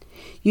Bashan.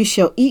 You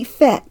shall eat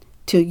fat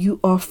till you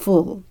are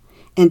full,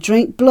 and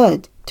drink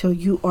blood till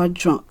you are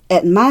drunk.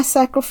 At my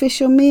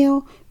sacrificial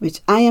meal,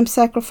 which I am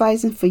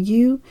sacrificing for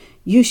you,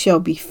 you shall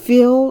be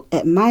filled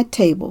at my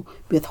table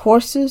with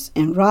horses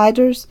and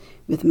riders,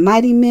 with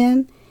mighty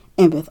men,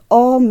 and with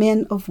all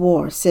men of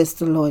war, says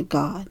the Lord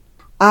God.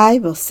 I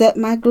will set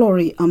my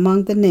glory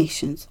among the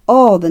nations.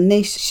 All the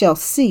nations shall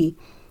see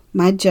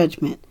my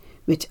judgment,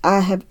 which I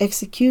have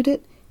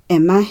executed,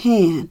 and my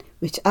hand,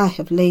 which I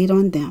have laid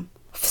on them.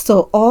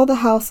 So all the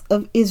house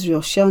of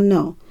Israel shall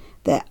know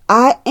that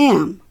I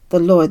am the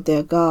Lord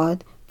their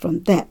God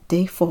from that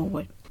day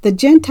forward. The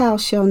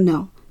Gentiles shall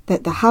know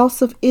that the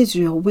house of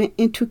Israel went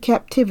into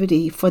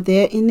captivity for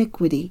their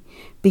iniquity,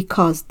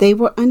 because they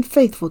were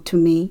unfaithful to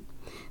me.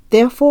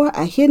 Therefore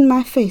I hid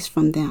my face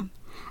from them.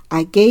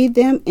 I gave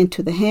them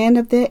into the hand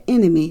of their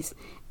enemies,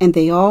 and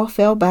they all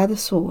fell by the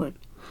sword.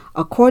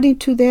 According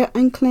to their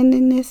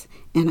uncleanness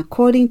and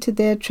according to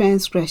their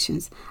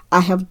transgressions,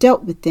 I have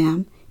dealt with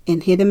them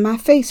and hidden my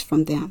face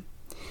from them.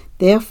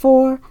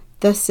 Therefore,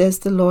 thus says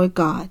the Lord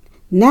God,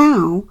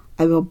 now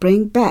I will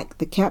bring back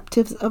the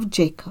captives of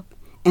Jacob,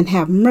 and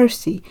have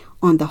mercy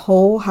on the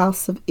whole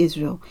house of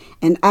Israel,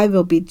 and I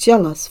will be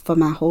jealous for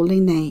my holy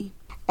name.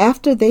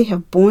 After they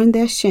have borne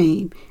their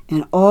shame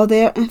and all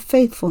their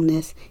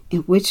unfaithfulness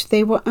in which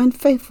they were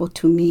unfaithful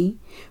to me,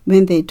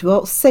 when they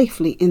dwelt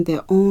safely in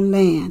their own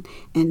land,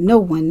 and no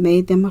one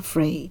made them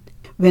afraid.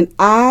 When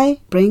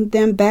I bring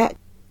them back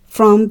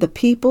from the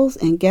peoples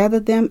and gather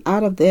them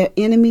out of their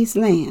enemies'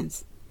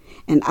 lands,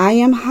 and I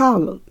am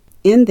hallowed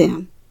in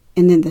them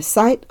and in the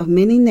sight of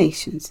many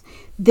nations,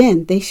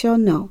 then they shall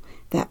know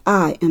that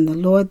I am the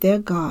Lord their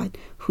God,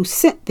 who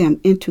sent them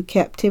into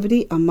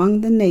captivity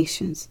among the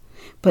nations,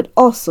 but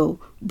also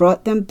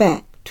brought them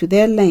back to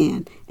their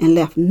land, and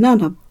left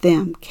none of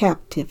them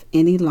captive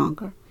any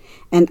longer.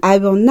 And I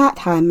will not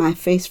hide my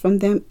face from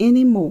them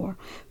any more,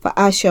 for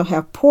I shall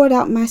have poured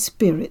out my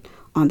spirit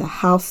on the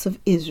house of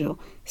Israel,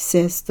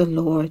 says the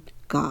Lord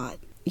God.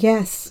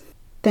 Yes,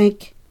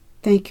 thank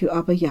you,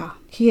 Abba Yah.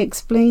 He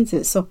explains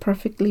it so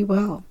perfectly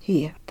well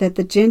here, that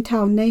the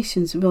Gentile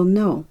nations will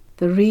know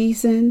the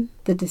reason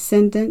the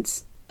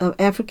descendants of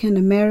African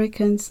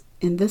Americans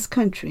in this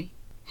country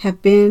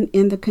have been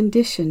in the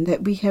condition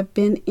that we have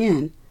been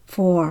in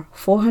for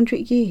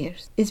 400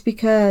 years is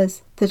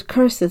because the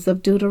curses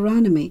of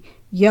Deuteronomy,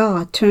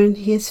 Yah turned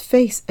his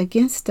face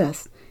against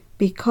us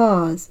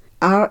because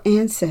our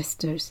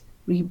ancestors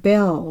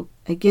rebelled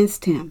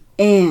against him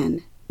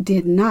and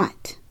did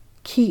not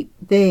keep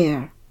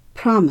their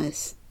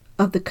promise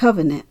of the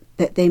covenant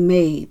that they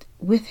made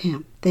with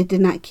him. They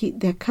did not keep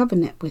their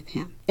covenant with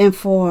him. And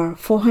for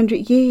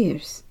 400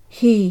 years,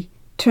 he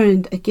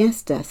turned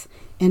against us.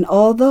 And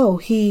although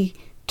he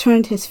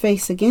turned his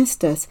face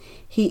against us,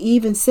 he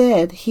even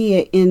said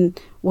here in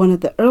one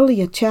of the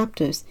earlier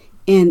chapters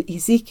in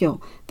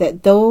Ezekiel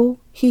that though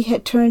he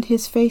had turned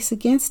his face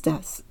against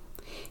us,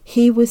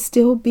 he would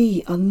still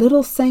be a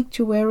little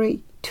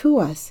sanctuary to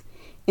us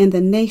in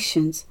the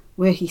nations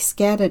where he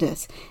scattered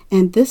us.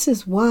 And this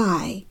is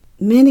why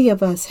many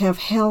of us have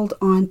held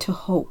on to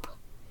hope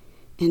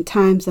in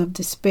times of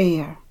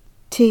despair,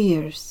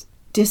 tears,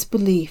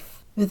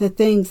 disbelief with the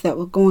things that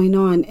were going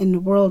on in the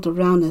world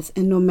around us.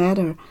 And no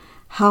matter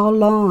how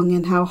long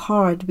and how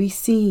hard we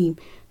seem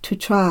to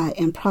try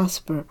and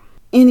prosper,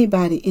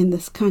 anybody in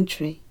this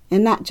country,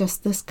 and not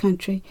just this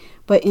country,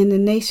 but in the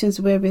nations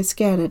where we're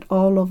scattered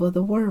all over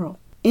the world,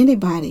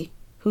 anybody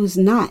who's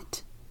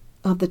not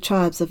of the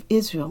tribes of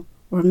Israel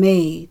were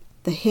made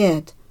the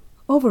head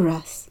over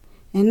us.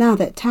 And now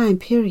that time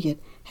period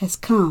has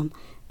come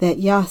that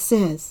Yah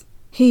says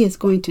he is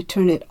going to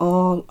turn it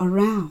all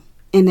around.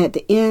 And at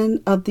the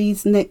end of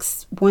these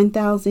next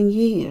 1,000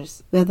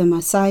 years, where the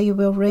Messiah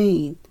will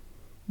reign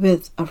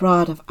with a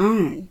rod of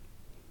iron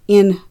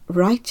in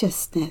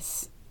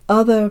righteousness,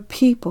 other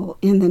people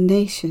in the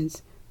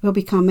nations will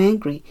become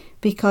angry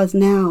because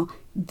now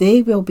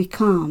they will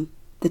become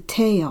the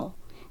tail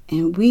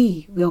and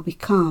we will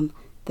become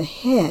the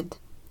head.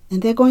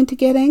 And they're going to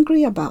get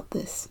angry about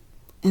this.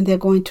 And they're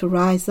going to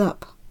rise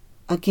up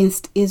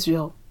against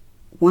Israel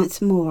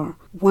once more,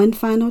 one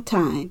final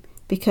time,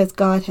 because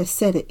God has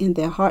set it in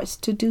their hearts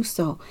to do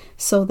so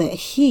that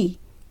He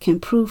can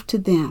prove to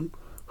them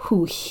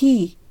who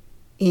He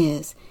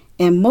is.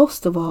 And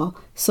most of all,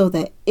 so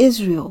that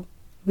Israel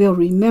will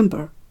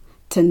remember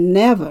to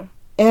never,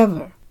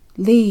 ever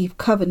leave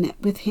covenant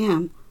with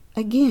Him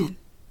again.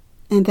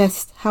 And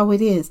that's how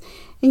it is.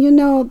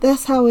 And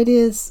that's how it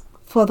is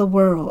for the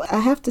world. I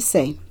have to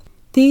say,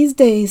 these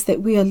days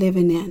that we are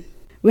living in,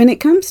 when it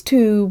comes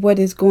to what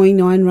is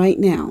going on right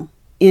now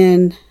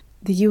in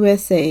the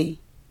USA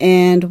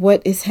and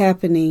what is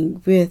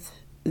happening with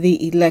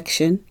the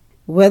election,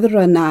 whether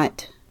or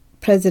not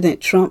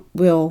President Trump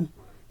will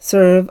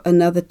serve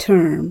another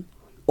term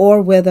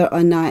or whether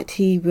or not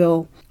he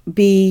will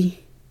be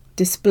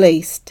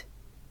displaced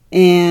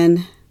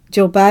and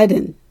Joe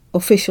Biden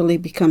officially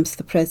becomes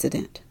the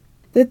president.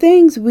 The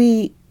things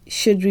we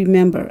should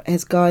remember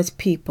as God's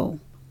people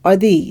are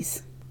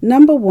these.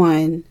 Number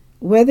one,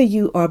 whether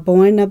you are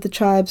born of the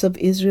tribes of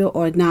Israel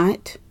or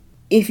not,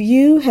 if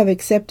you have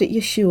accepted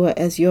Yeshua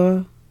as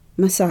your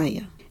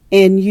Messiah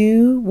and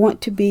you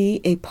want to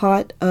be a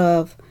part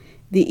of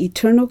the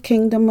eternal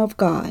kingdom of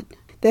God,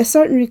 there are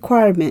certain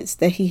requirements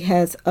that He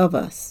has of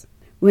us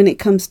when it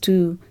comes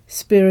to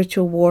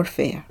spiritual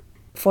warfare.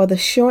 For the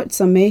short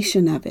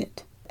summation of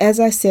it, as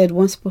I said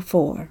once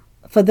before,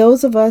 for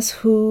those of us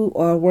who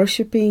are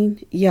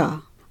worshiping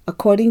Yah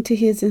according to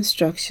His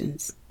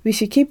instructions, we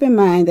should keep in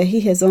mind that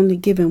He has only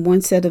given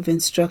one set of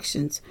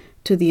instructions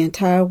to the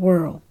entire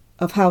world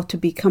of how to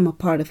become a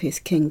part of His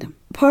kingdom.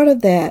 Part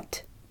of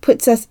that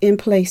puts us in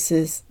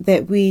places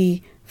that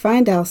we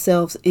find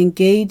ourselves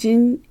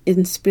engaging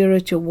in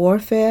spiritual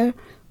warfare,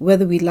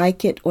 whether we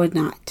like it or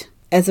not.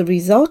 As a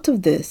result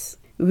of this,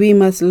 we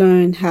must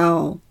learn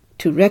how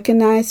to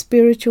recognize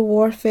spiritual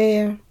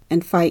warfare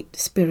and fight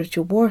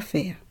spiritual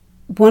warfare.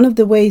 One of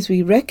the ways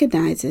we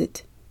recognize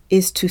it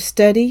is to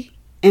study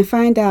and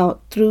find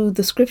out through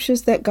the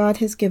scriptures that God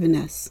has given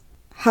us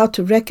how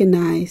to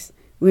recognize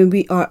when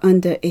we are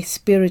under a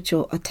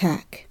spiritual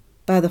attack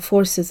by the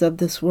forces of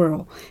this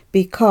world,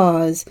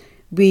 because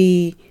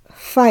we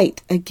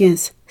fight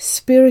against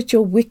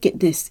spiritual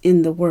wickedness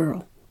in the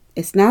world.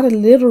 It's not a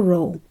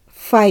literal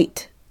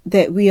fight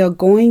that we are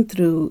going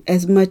through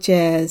as much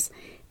as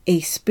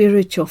a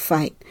spiritual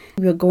fight.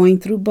 We're going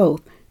through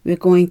both. We're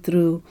going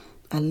through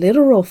a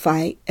literal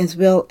fight as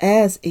well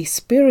as a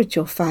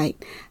spiritual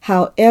fight.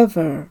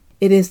 However,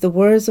 it is the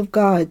words of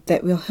God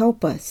that will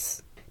help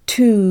us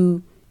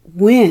to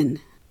win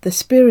the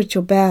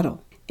spiritual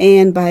battle.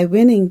 And by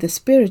winning the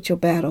spiritual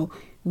battle,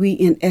 we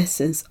in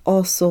essence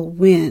also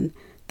win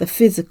the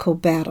physical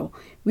battle.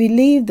 We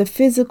leave the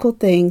physical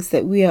things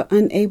that we are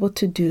unable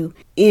to do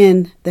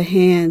in the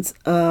hands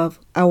of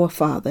our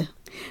Father.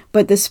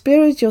 But the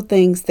spiritual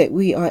things that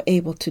we are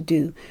able to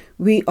do,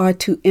 we are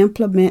to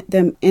implement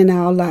them in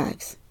our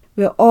lives.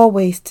 We're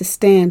always to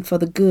stand for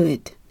the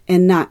good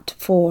and not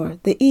for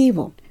the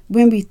evil.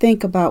 When we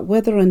think about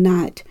whether or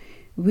not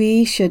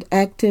we should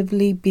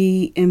actively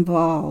be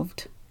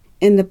involved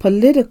in the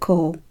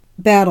political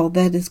battle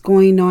that is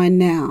going on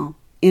now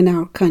in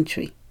our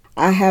country.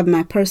 I have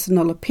my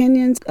personal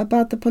opinions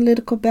about the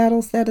political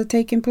battles that are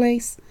taking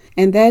place,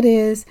 and that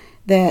is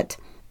that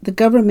the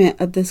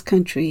government of this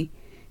country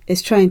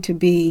is trying to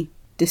be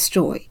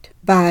destroyed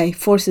by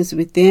forces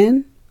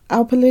within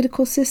our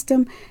political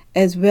system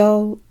as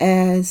well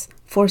as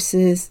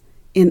forces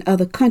in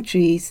other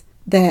countries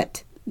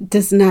that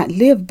does not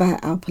live by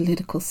our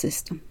political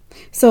system.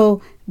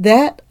 So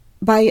that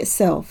by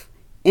itself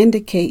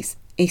indicates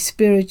a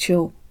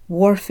spiritual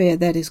warfare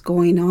that is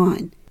going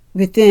on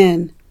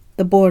within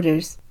the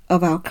borders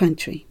of our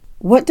country.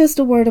 What does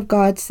the Word of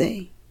God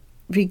say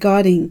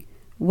regarding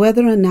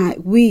whether or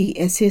not we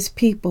as His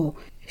people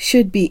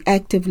should be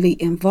actively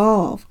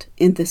involved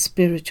in the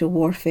spiritual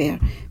warfare?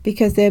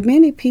 Because there are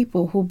many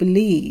people who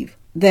believe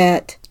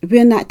that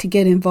we're not to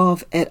get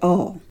involved at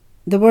all.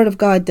 The Word of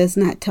God does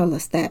not tell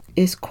us that.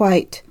 It's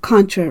quite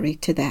contrary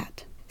to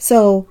that.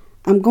 So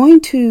I'm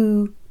going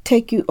to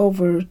take you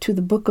over to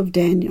the book of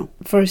Daniel,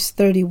 verse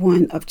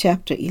 31 of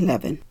chapter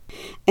 11.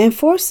 And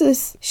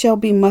forces shall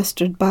be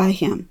mustered by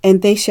him,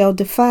 and they shall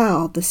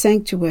defile the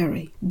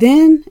sanctuary.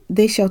 Then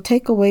they shall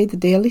take away the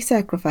daily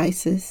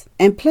sacrifices,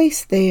 and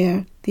place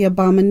there the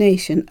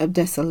abomination of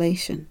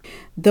desolation.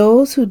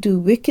 Those who do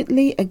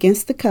wickedly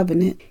against the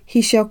covenant,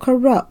 he shall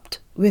corrupt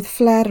with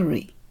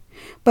flattery.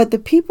 But the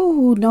people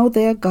who know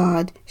their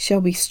God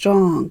shall be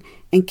strong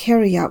and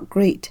carry out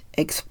great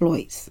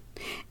exploits.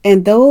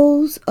 And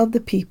those of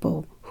the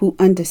people who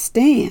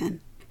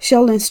understand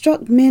shall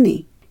instruct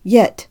many,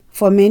 yet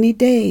for many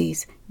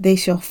days they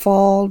shall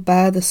fall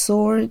by the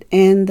sword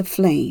and the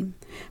flame,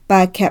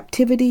 by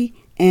captivity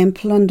and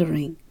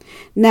plundering.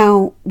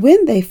 Now,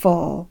 when they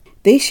fall,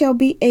 they shall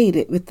be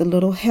aided with a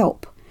little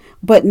help,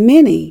 but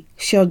many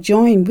shall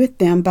join with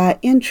them by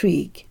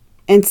intrigue.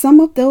 And some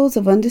of those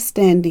of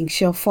understanding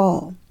shall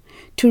fall,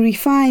 to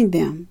refine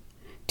them,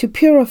 to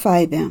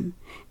purify them,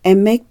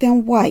 and make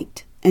them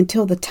white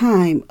until the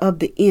time of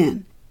the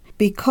end,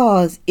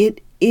 because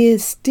it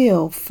is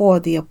still for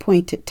the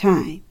appointed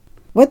time.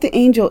 What the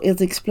angel is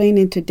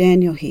explaining to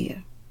Daniel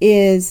here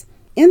is,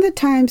 in the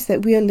times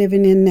that we are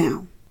living in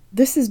now,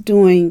 this is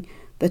during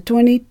the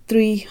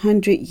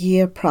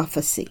 2300-year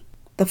prophecy,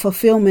 the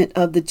fulfillment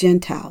of the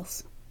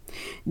Gentiles.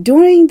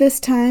 During this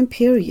time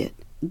period,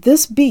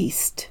 this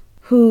beast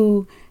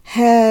who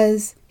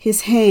has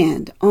his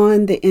hand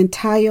on the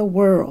entire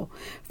world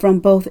from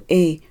both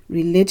a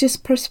religious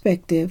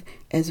perspective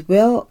as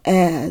well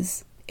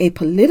as a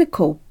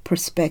political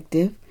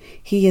perspective,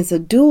 he is a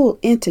dual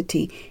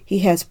entity. He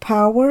has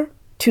power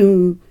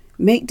to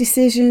make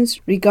decisions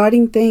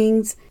regarding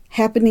things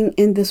happening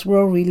in this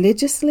world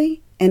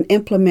religiously and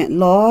implement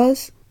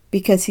laws,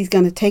 because he's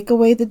going to take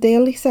away the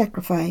daily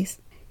sacrifice.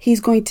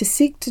 He's going to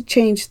seek to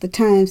change the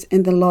times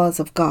and the laws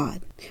of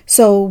God.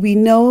 So we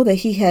know that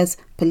he has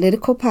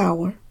political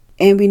power,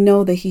 and we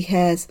know that he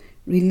has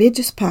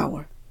religious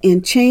power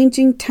in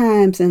changing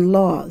times and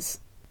laws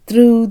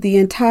through the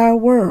entire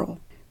world.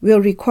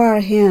 Will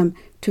require him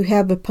to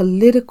have a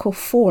political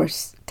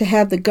force, to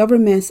have the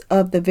governments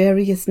of the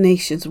various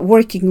nations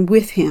working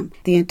with him.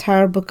 The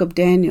entire book of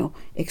Daniel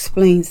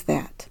explains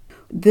that.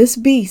 This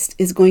beast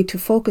is going to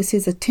focus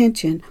his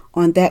attention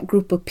on that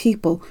group of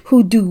people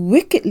who do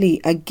wickedly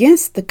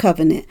against the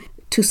covenant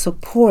to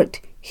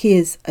support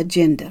his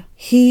agenda.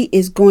 He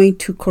is going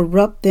to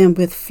corrupt them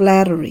with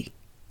flattery.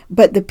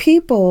 But the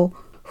people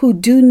who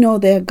do know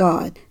their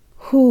God,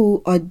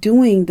 who are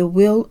doing the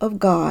will of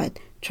God,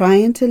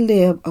 trying to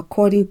live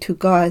according to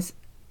God's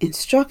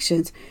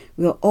instructions,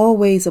 will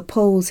always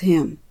oppose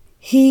him.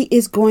 He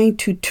is going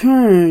to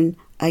turn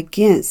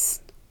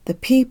against the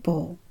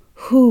people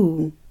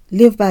who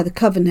live by the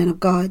covenant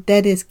of God,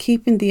 that is,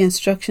 keeping the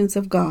instructions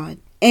of God,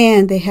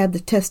 and they have the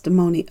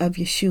testimony of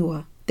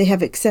Yeshua. They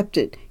have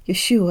accepted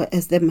Yeshua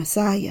as their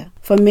Messiah.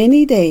 For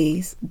many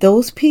days,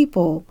 those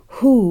people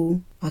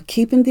who are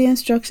keeping the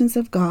instructions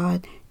of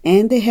God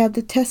and they have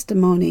the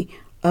testimony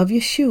of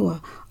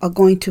Yeshua are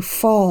going to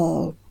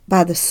fall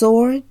by the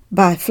sword,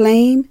 by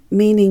flame,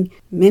 meaning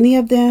many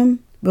of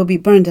them will be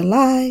burned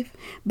alive,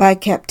 by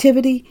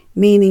captivity,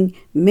 meaning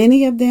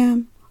many of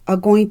them are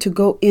going to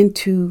go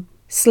into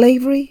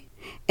slavery,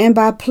 and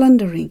by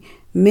plundering,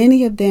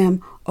 many of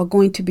them are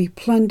going to be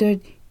plundered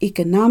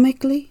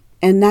economically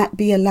and not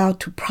be allowed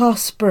to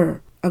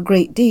prosper a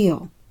great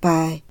deal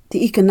by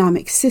the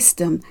economic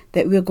system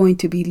that we're going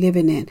to be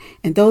living in.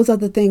 And those are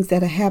the things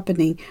that are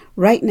happening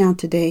right now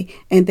today,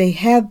 and they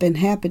have been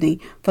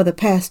happening for the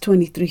past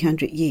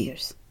 2300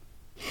 years.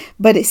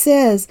 But it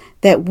says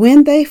that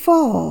when they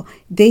fall,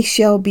 they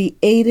shall be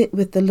aided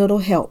with a little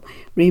help.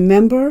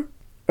 Remember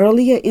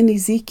earlier in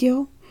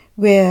Ezekiel,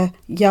 where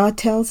Yah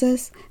tells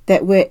us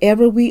that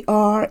wherever we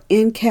are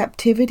in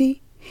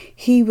captivity,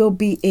 he will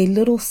be a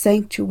little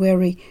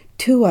sanctuary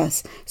to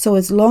us. So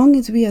as long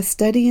as we are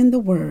studying the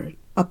word,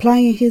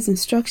 applying his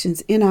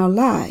instructions in our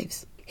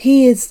lives,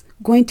 he is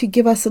going to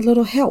give us a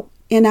little help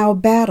in our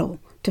battle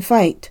to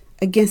fight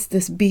against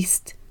this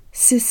beast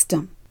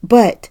system.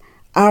 But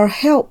our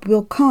help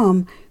will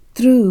come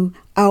through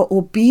our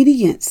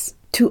obedience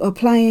to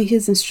applying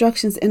his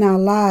instructions in our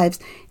lives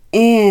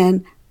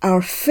and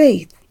our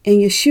faith in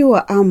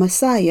Yeshua, our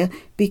Messiah,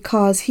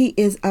 because he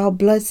is our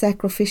blood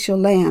sacrificial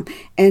lamb,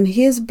 and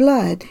his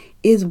blood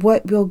is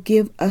what will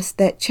give us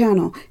that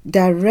channel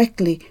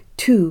directly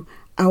to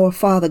our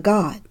Father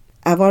God.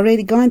 I've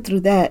already gone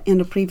through that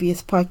in a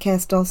previous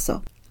podcast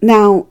also.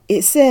 Now,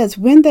 it says,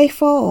 when they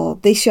fall,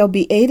 they shall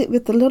be aided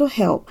with a little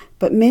help,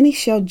 but many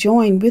shall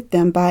join with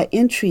them by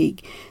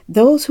intrigue.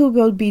 Those who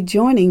will be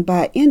joining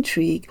by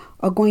intrigue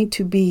are going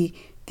to be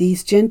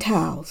these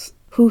Gentiles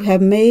who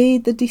have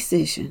made the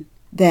decision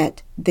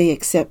that they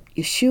accept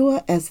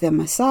Yeshua as their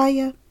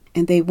Messiah,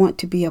 and they want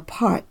to be a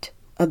part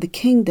of the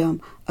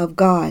kingdom of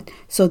God.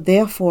 So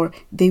therefore,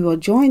 they will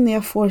join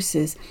their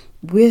forces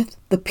with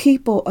the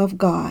people of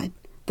God,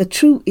 the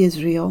true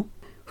Israel,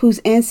 whose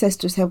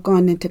ancestors have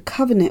gone into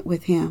covenant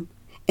with him,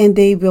 and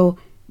they will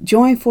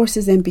join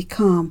forces and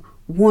become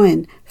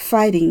one,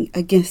 fighting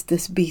against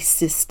this beast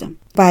system.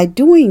 By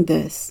doing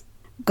this,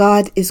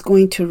 God is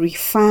going to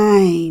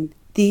refine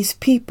these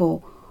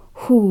people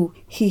who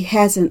he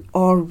hasn't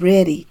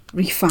already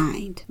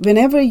refined.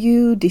 Whenever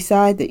you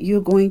decide that you're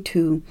going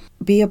to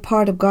be a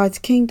part of God's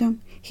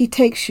kingdom, he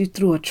takes you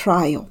through a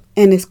trial,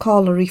 and it's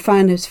called a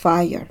refiner's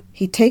fire.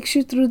 He takes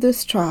you through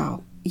this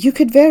trial. You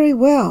could very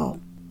well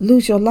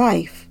lose your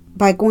life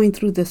by going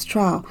through this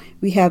trial.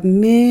 We have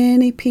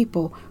many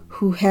people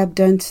who have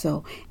done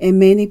so, and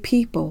many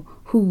people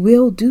who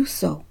will do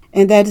so.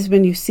 And that is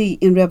when you see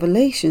in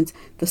Revelations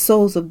the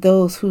souls of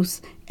those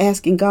who's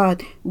asking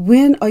God,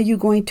 when are you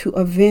going to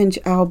avenge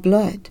our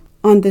blood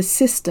on this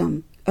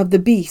system of the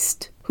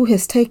beast who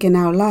has taken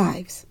our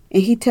lives.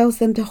 And he tells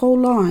them to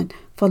hold on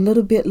for a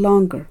little bit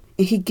longer.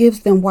 And he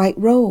gives them white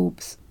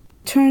robes.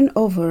 Turn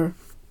over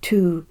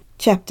to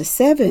chapter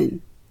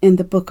 7 in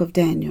the book of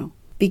Daniel,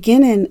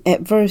 beginning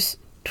at verse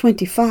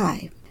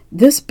 25.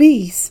 This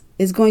beast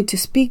is going to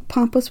speak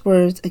pompous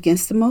words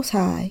against the Most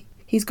High.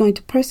 He's going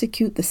to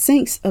persecute the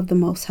saints of the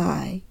Most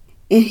High.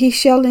 And he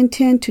shall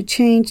intend to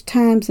change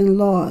times and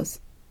laws.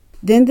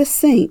 Then the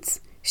saints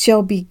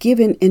shall be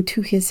given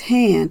into his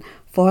hand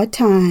for a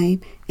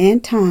time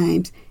and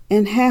times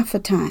and half a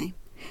time.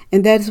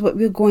 And that is what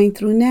we're going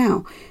through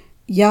now.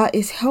 Yah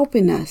is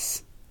helping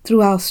us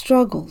through our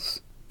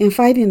struggles in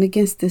fighting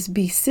against this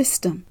beast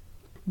system.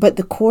 But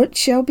the court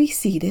shall be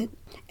seated,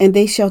 and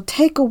they shall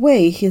take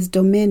away his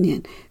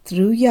dominion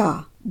through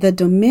Yah. The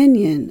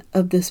dominion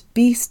of this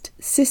beast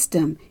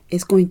system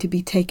is going to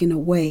be taken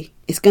away.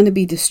 It's going to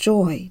be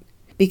destroyed,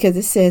 because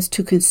it says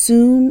to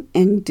consume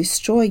and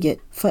destroy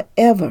it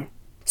forever.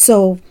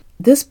 So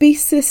this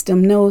beast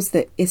system knows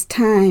that its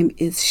time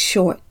is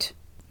short,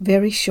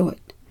 very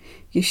short.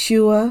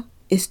 Yeshua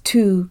is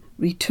to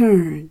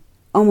return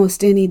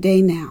almost any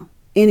day now,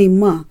 any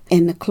month.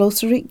 And the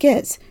closer it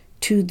gets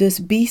to this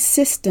beast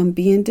system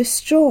being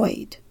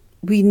destroyed,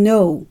 we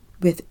know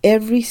with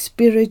every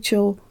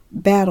spiritual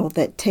battle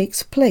that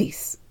takes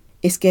place,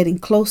 it's getting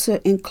closer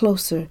and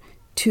closer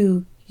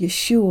to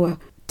Yeshua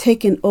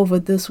taking over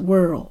this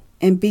world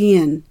and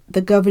being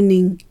the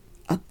governing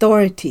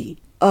authority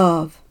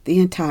of the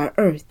entire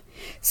earth.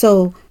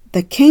 So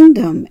the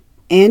kingdom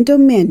and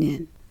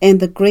dominion and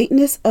the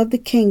greatness of the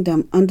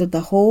kingdom under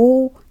the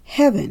whole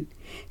heaven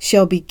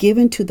shall be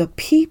given to the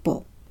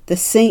people, the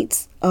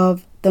saints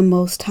of the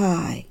Most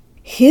High.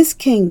 His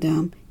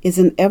kingdom is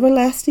an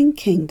everlasting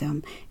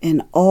kingdom,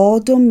 and all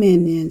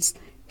dominions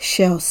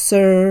shall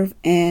serve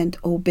and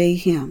obey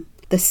him.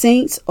 The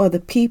saints are the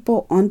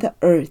people on the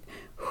earth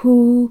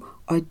who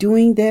are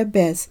doing their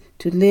best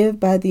to live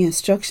by the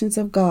instructions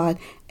of God,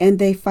 and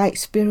they fight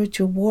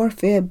spiritual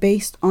warfare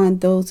based on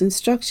those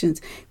instructions.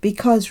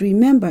 Because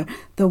remember,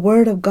 the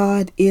word of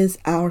God is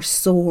our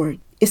sword.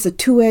 It's a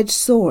two-edged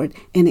sword,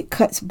 and it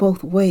cuts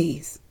both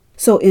ways.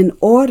 So in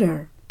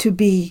order to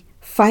be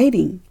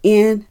fighting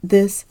in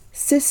this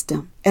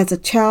system as a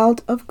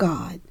child of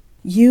God,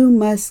 you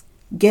must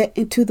get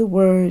into the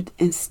word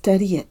and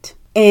study it.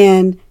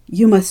 And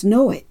you must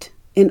know it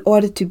in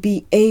order to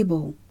be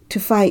able to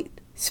fight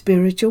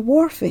spiritual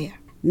warfare.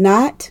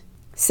 Not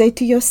say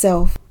to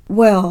yourself,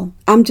 well,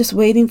 I'm just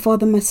waiting for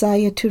the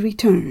Messiah to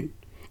return,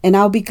 and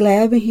I'll be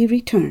glad when he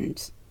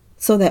returns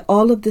so that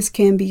all of this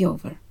can be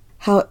over.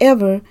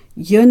 However,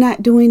 you're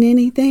not doing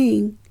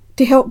anything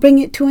to help bring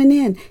it to an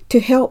end, to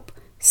help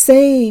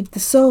save the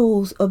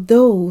souls of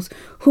those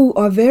who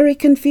are very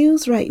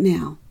confused right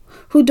now,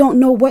 who don't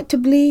know what to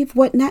believe,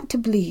 what not to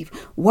believe.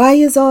 Why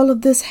is all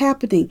of this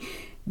happening?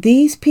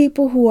 These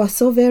people who are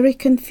so very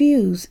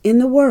confused in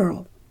the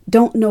world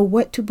don't know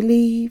what to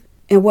believe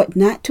and what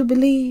not to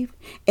believe,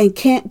 and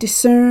can't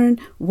discern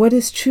what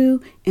is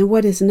true and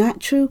what is not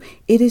true.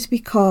 It is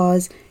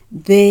because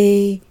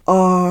they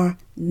are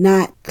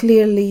not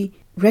clearly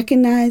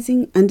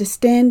recognizing,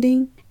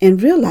 understanding,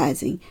 and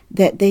realizing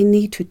that they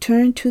need to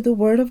turn to the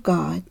Word of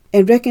God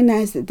and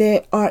recognize that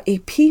there are a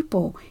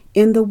people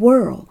in the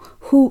world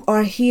who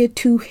are here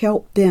to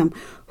help them,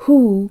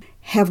 who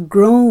have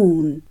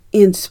grown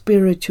in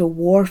spiritual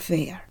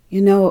warfare.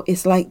 You know,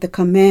 it's like the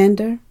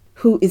commander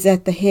who is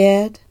at the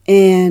head,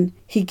 and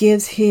he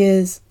gives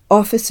his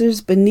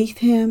officers beneath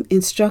him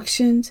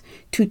instructions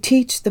to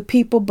teach the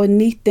people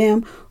beneath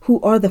them, who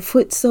are the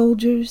foot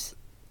soldiers,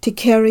 to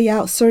carry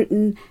out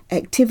certain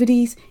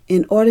activities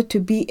in order to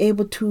be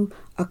able to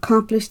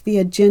accomplish the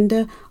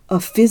agenda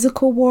of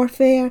physical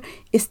warfare.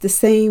 It's the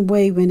same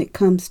way when it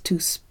comes to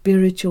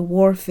spiritual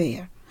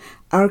warfare.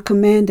 Our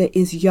commander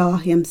is Yah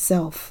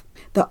himself.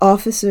 The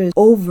officer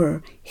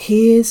over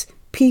his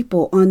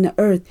people on the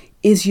earth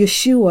is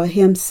Yeshua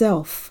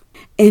himself.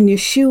 And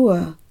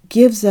Yeshua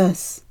gives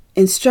us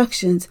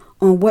instructions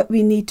on what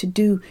we need to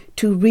do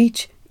to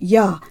reach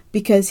Yah,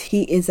 because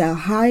he is our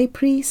high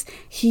priest,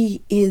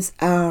 he is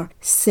our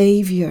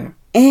savior,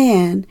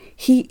 and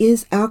he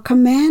is our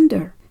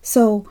commander.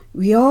 So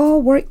we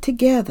all work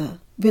together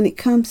when it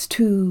comes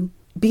to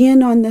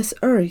being on this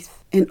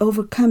earth and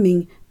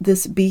overcoming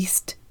this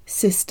beast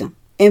system.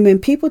 And when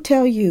people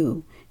tell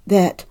you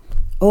that,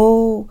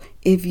 oh,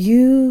 if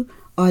you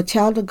are a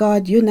child of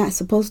God, you're not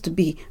supposed to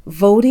be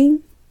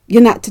voting,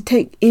 you're not to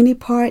take any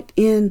part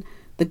in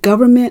the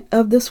government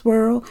of this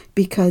world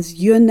because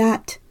you're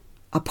not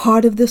a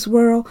part of this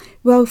world.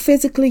 Well,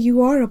 physically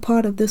you are a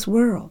part of this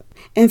world,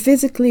 and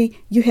physically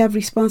you have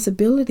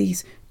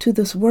responsibilities to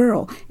this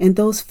world, and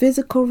those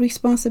physical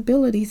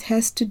responsibilities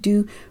has to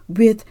do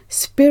with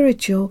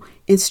spiritual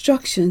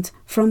instructions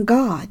from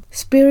God,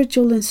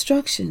 spiritual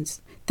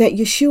instructions that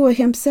Yeshua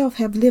himself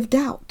have lived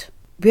out.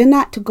 We're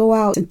not to go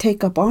out and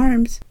take up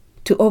arms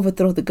to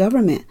overthrow the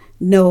government.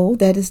 No,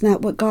 that is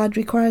not what God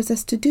requires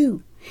us to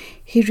do.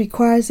 He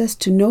requires us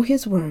to know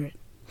his word,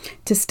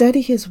 to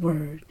study his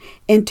word,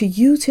 and to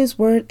use his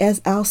word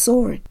as our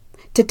sword,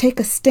 to take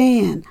a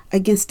stand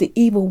against the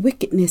evil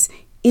wickedness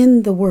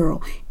in the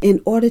world.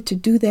 In order to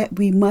do that,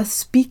 we must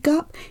speak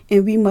up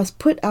and we must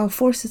put our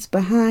forces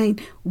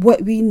behind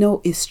what we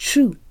know is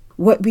true,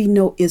 what we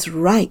know is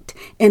right.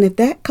 And if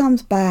that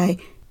comes by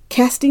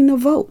casting a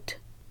vote,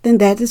 then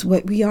that is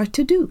what we are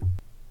to do.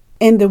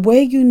 And the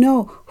way you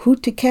know who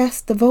to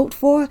cast the vote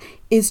for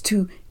is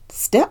to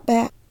step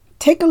back,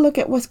 take a look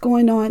at what's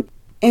going on,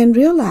 and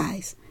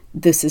realize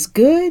this is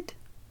good,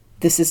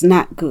 this is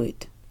not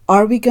good.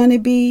 Are we going to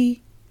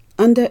be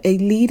under a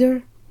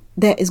leader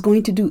that is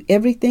going to do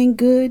everything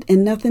good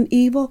and nothing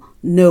evil?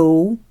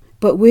 No.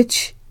 But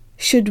which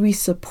should we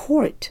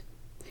support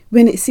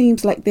when it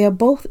seems like they're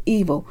both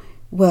evil?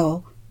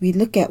 Well, we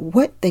look at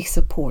what they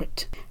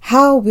support.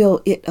 How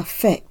will it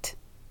affect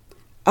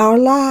our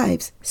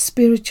lives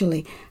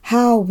spiritually?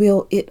 How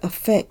will it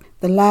affect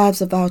the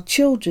lives of our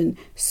children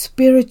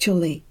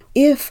spiritually?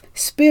 If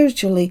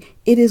spiritually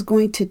it is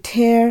going to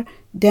tear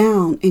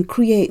down and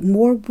create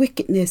more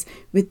wickedness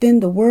within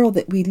the world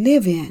that we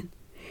live in,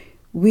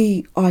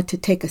 we are to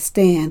take a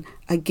stand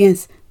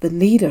against the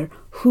leader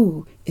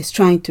who is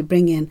trying to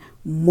bring in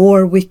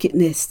more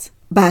wickedness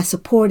by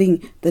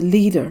supporting the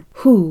leader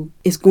who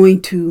is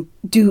going to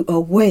do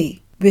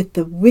away with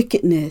the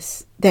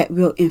wickedness that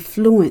will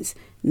influence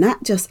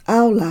not just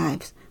our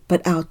lives,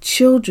 but our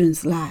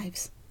children's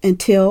lives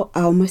until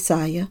our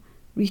Messiah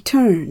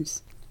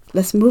returns.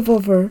 Let's move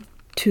over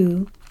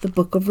to the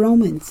book of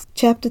Romans,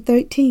 chapter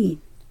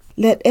 13.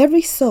 Let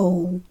every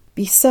soul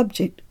be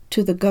subject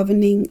to the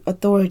governing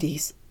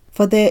authorities,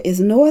 for there is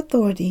no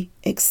authority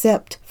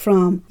except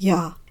from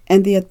Yah,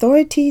 and the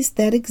authorities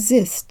that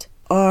exist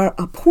are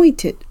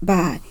appointed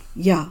by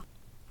Yah.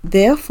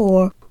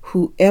 Therefore,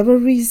 whoever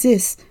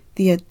resists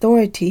the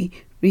authority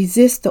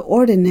resists the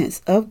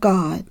ordinance of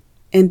God,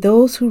 and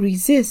those who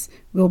resist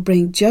will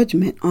bring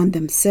judgment on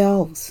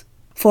themselves.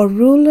 For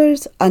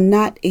rulers are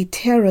not a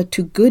terror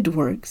to good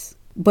works,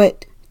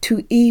 but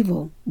to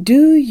evil.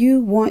 Do you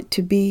want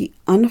to be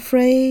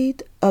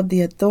unafraid of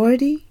the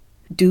authority?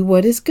 Do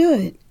what is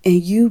good,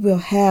 and you will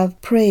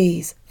have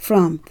praise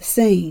from the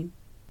same.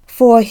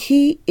 For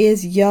he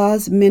is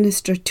Yah's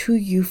minister to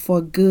you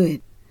for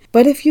good.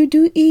 But if you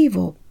do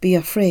evil, be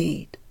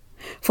afraid.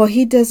 For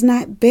he does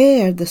not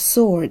bear the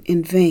sword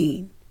in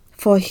vain.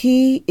 For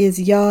he is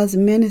Yah's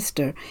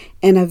minister,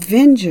 an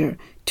avenger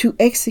to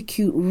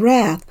execute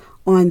wrath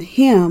on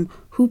him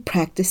who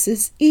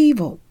practices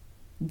evil.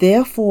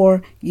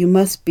 Therefore you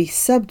must be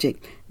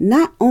subject,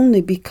 not only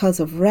because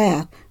of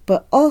wrath,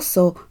 but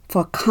also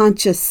for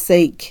conscience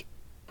sake.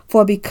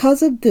 For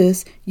because of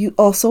this you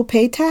also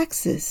pay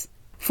taxes.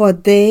 For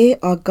they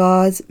are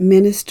God's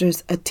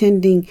ministers,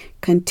 attending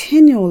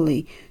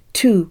continually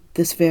to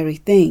this very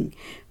thing.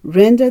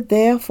 Render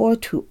therefore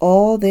to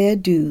all their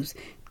dues,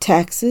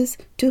 taxes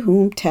to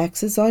whom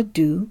taxes are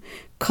due,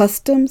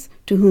 customs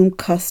to whom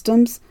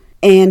customs,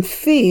 and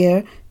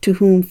fear to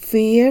whom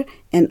fear,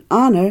 and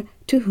honor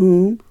to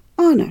whom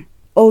honor.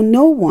 Owe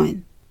no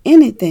one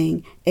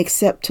anything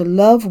except to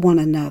love one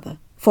another.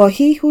 For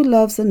he who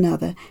loves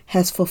another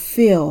has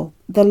fulfilled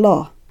the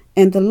law,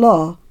 and the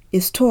law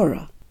is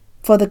Torah.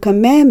 For the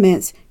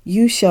commandments,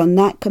 you shall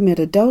not commit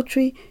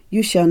adultery,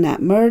 you shall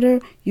not murder,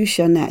 you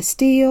shall not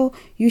steal,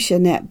 you shall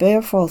not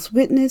bear false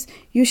witness,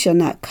 you shall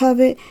not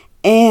covet,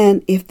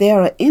 and if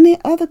there are any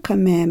other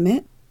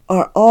commandment,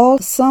 are all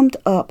summed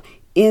up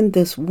in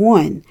this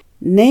one,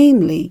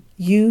 namely,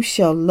 you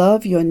shall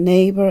love your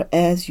neighbor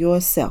as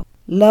yourself.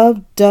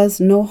 Love does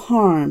no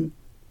harm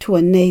to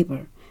a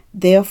neighbor.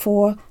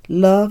 Therefore,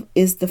 love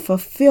is the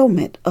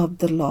fulfillment of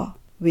the law,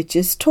 which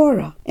is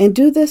Torah. And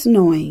do this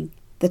knowing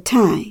the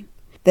time,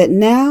 that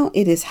now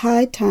it is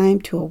high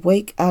time to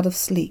awake out of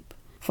sleep.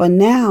 For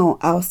now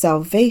our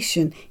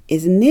salvation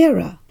is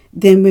nearer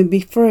than when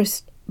we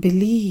first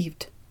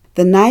believed.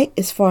 The night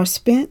is far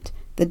spent,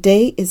 the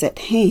day is at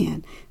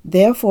hand.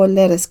 Therefore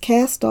let us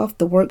cast off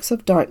the works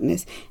of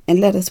darkness, and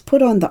let us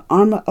put on the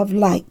armor of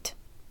light.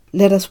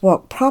 Let us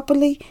walk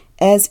properly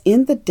as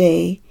in the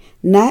day,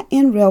 not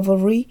in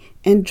revelry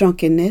and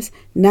drunkenness,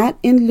 not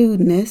in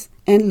lewdness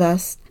and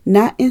lust,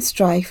 not in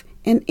strife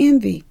and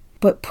envy,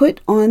 but put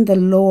on the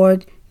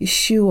Lord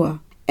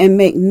Yeshua, and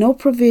make no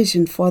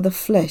provision for the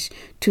flesh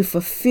to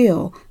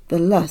fulfill the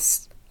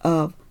lusts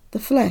of the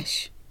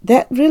flesh.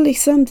 That really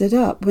sums it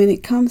up when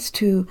it comes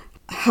to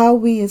how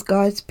we as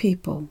God's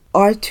people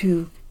are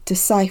to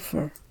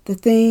decipher the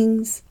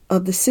things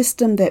of the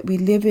system that we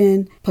live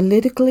in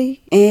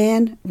politically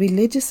and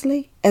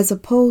religiously, as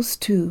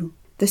opposed to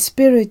the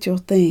spiritual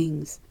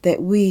things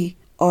that we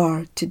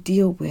are to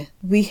deal with.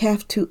 We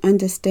have to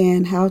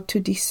understand how to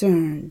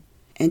discern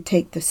and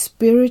take the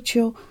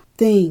spiritual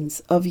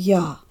things of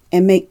Yah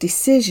and make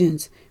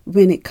decisions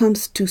when it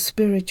comes to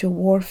spiritual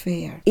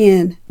warfare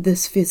in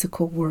this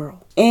physical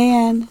world.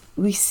 And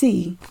we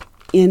see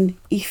in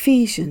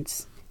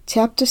Ephesians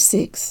chapter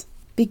 6,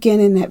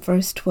 beginning at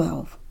verse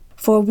 12,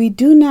 for we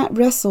do not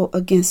wrestle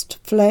against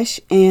flesh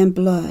and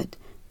blood,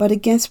 but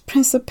against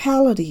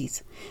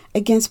principalities,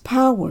 against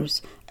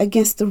powers,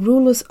 against the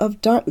rulers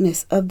of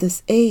darkness of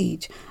this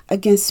age,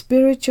 against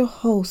spiritual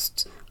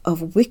hosts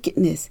of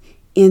wickedness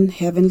in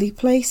heavenly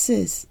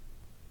places.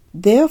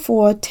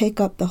 Therefore, take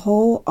up the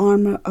whole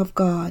armor of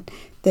God,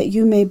 that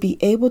you may be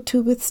able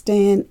to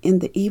withstand in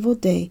the evil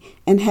day,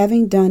 and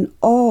having done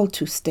all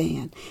to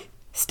stand.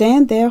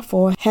 Stand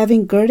therefore,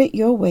 having girded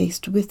your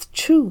waist with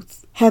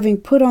truth, having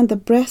put on the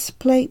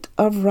breastplate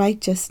of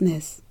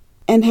righteousness,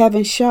 and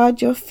having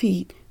shod your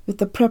feet with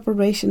the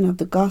preparation of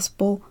the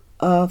gospel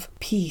of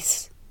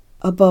peace.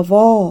 Above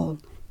all,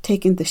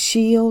 taking the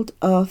shield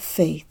of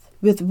faith,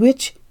 with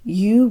which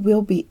you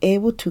will be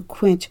able to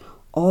quench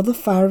all the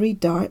fiery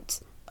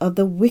darts of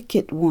the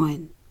wicked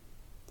one.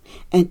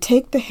 And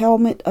take the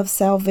helmet of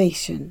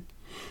salvation,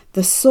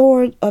 the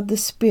sword of the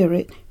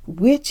Spirit,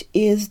 which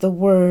is the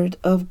word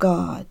of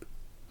God,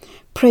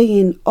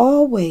 praying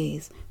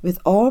always with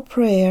all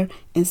prayer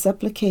and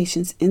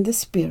supplications in the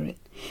Spirit,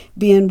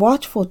 being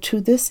watchful to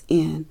this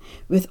end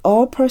with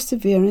all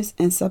perseverance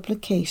and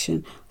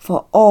supplication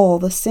for all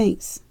the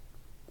saints.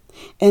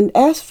 And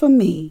as for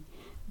me,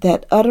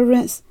 that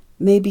utterance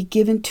may be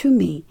given to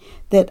me,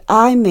 that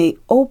I may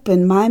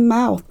open my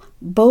mouth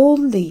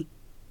boldly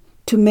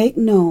to make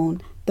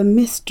known the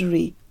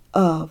mystery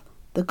of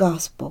the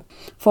gospel,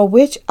 for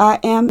which I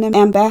am an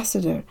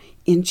ambassador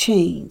in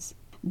chains,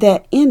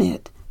 that in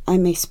it I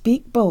may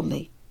speak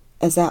boldly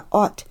as I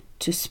ought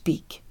to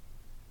speak.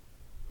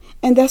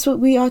 And that's what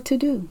we are to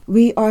do.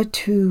 We are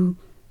to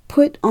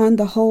put on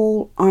the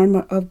whole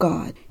armor of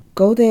God.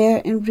 Go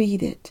there and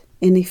read it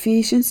in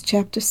Ephesians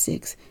chapter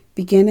 6,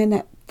 beginning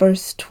at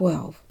verse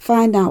 12.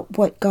 Find out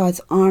what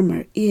God's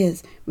armor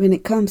is when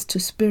it comes to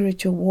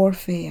spiritual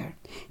warfare.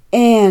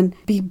 And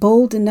be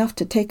bold enough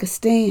to take a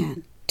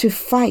stand, to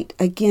fight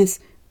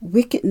against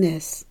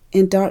wickedness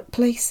in dark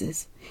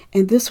places.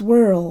 And this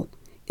world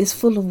is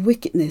full of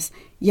wickedness.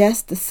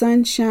 Yes, the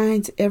sun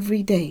shines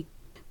every day.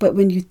 But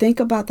when you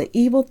think about the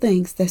evil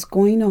things that's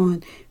going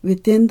on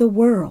within the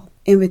world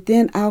and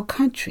within our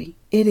country,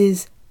 it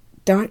is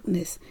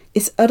darkness.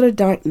 It's utter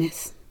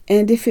darkness.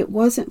 And if it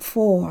wasn't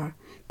for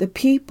the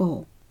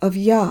people of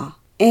Yah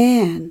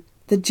and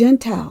the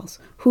Gentiles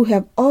who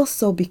have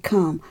also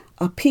become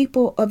a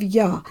people of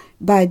Yah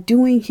by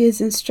doing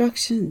his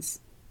instructions,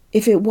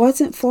 if it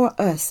wasn't for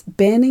us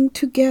banding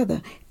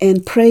together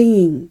and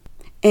praying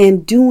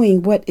and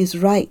doing what is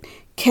right,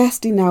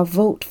 casting our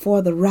vote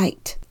for the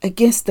right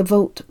against the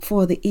vote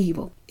for the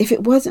evil, if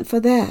it wasn't for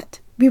that,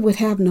 we would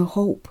have no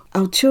hope.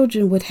 Our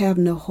children would have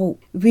no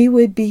hope. We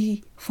would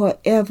be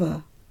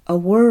forever a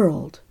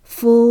world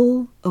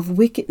full of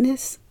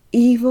wickedness,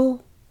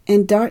 evil,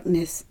 and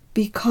darkness,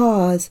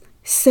 because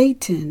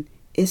Satan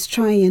is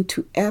trying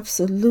to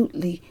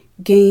absolutely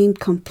gain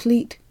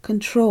complete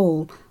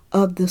control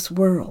of this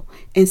world.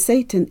 And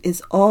Satan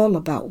is all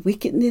about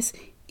wickedness,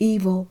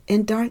 evil,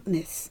 and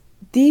darkness.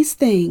 These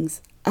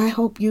things I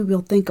hope you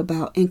will think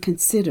about and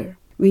consider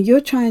when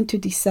you're trying to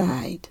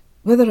decide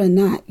whether or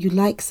not you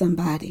like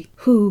somebody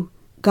who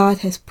God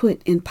has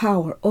put in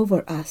power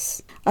over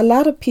us. I've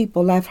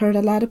heard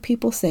a lot of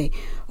people say,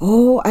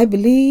 oh, I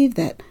believe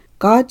that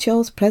God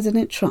chose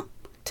President Trump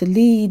to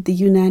lead the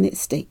United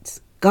States.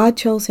 God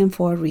chose him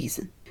for a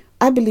reason.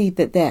 I believe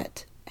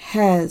that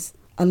has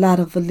a lot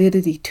of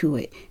validity to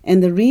it.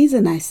 And the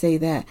reason I say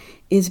that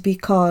is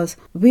because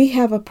we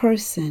have a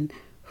person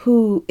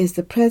who is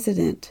the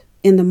president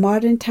in the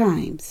modern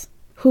times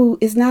who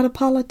is not a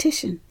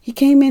politician. He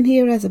came in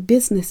here as a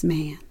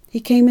businessman. He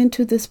came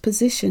into this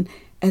position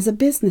as a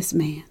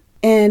businessman.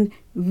 And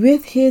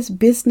with his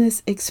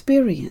business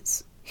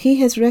experience,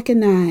 he has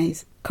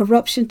recognized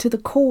corruption to the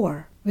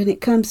core when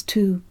it comes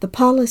to the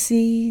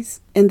policies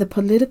and the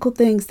political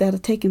things that are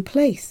taking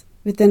place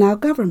within our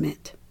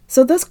government.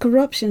 So this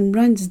corruption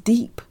runs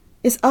deep.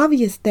 It's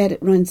obvious that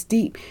it runs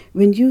deep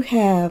when you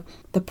have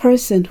the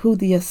person who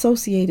the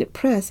Associated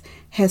Press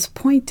has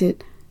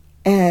pointed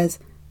as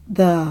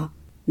the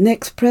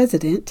next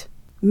president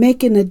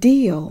making a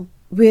deal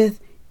with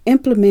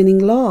implementing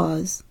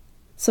laws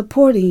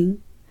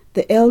supporting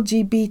the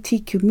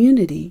LGBT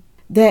community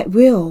that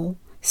will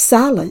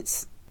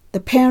silence the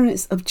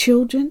parents of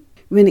children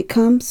when it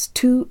comes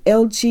to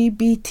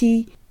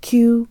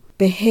LGBTQ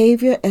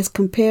behavior as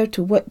compared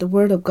to what the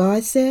Word of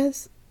God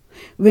says.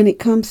 When it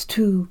comes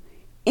to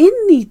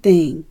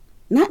anything,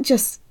 not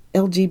just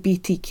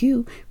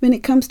LGBTQ, when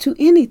it comes to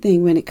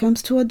anything, when it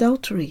comes to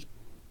adultery,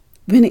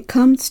 when it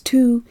comes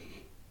to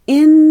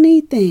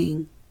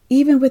anything,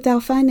 even with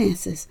our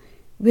finances,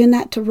 we're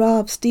not to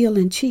rob, steal,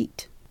 and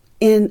cheat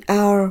in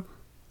our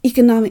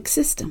economic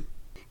system.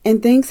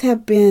 And things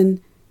have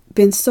been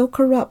so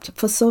corrupt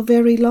for so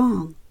very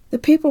long. The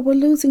people were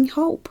losing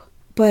hope.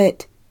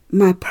 But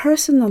my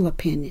personal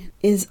opinion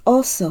is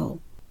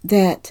also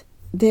that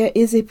there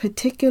is a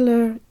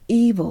particular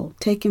evil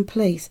taking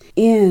place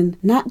in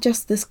not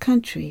just this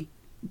country,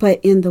 but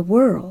in the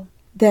world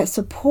that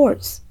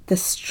supports the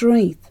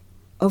strength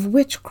of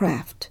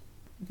witchcraft.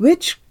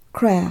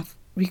 Witchcraft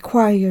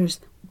requires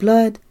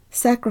blood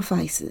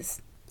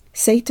sacrifices.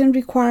 Satan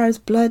requires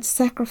blood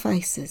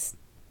sacrifices.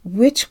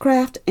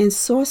 Witchcraft and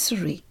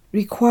sorcery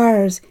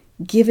requires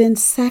giving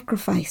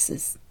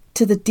sacrifices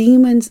to the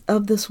demons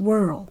of this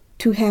world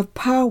to have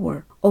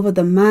power over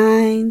the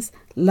minds,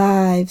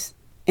 lives,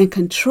 and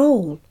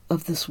control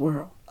of this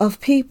world,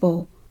 of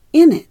people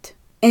in it.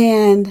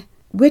 And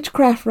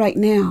witchcraft right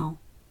now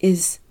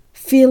is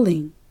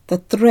feeling the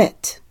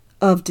threat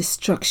of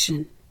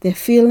destruction. They're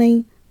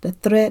feeling the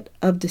threat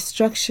of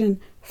destruction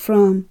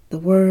from the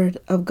Word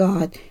of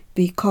God,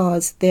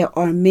 because there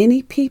are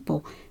many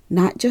people,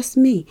 not just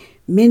me,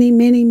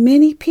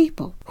 many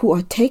people who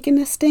are taking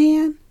a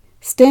stand,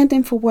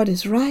 standing for what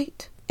is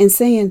right, and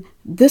saying,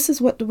 this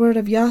is what the Word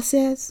of Yah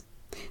says,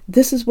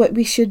 this is what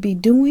we should be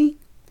doing,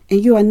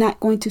 and you are not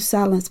going to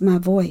silence my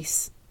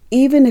voice.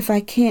 Even if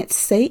I can't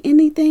say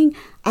anything,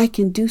 I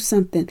can do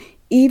something,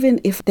 even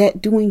if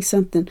that doing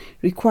something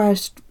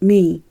requires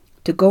me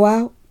to go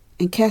out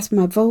and cast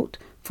my vote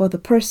for the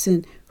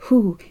person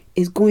who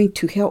is going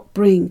to help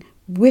bring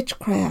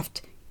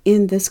witchcraft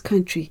in this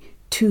country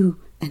to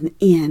an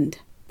end.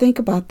 Think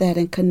about that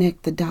and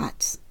connect the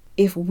dots.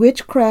 If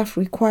witchcraft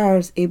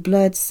requires a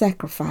blood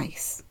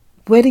sacrifice,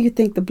 where do you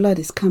think the blood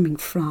is coming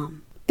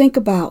from? Think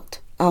about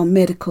our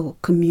medical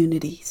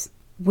communities.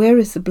 Where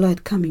is the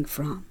blood coming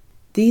from?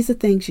 These are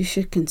things you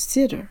should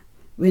consider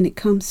when it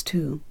comes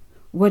to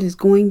what is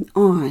going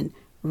on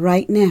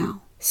right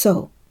now.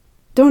 So,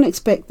 don't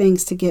expect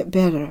things to get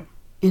better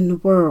in the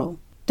world.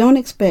 Don't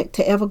expect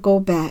to ever go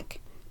back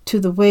to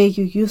the way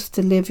you used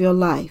to live your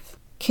life.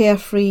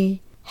 Carefree,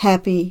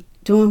 happy,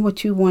 doing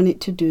what you wanted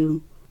to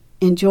do,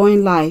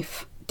 enjoying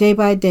life day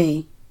by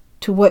day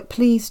to what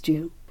pleased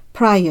you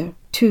prior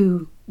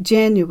to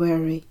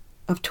January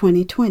of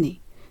 2020.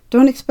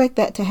 Don't expect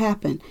that to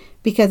happen,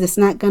 because it's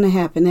not going to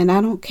happen. And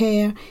I don't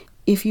care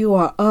if you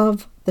are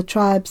of the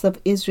tribes of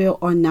Israel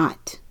or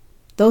not.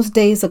 Those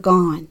days are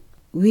gone.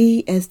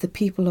 We, as the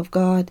people of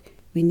God,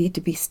 we need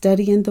to be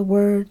studying the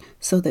Word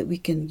so that we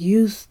can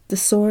use the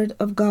sword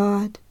of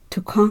God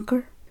to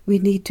conquer. We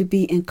need to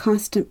be in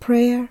constant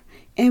prayer,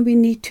 and we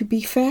need to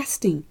be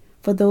fasting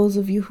for those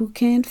of you who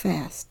can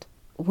fast.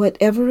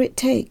 Whatever it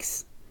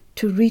takes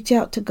to reach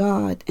out to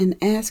God and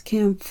ask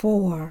Him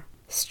for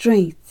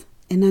strength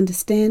and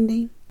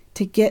understanding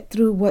to get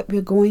through what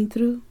we're going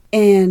through,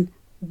 and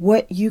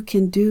what you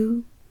can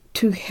do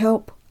to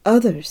help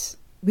others.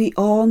 We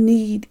all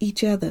need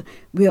each other.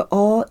 We're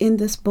all in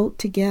this boat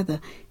together.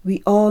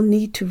 We all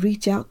need to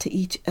reach out to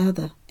each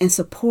other and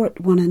support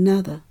one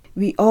another.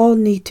 We all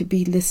need to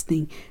be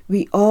listening.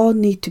 We all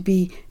need to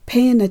be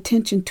paying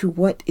attention to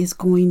what is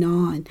going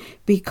on,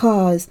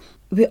 because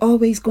we're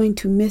always going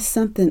to miss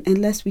something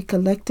unless we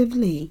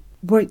collectively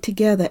work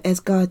together as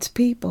God's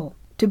people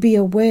to be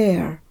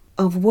aware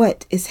of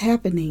what is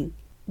happening.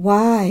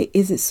 Why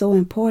is it so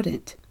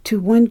important to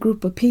one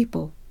group of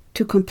people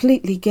to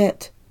completely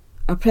get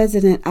a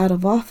president out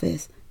of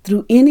office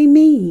through any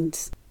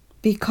means?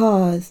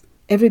 Because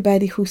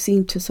everybody who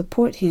seemed to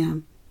support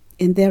him,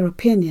 in their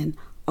opinion,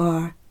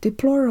 are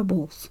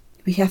deplorables.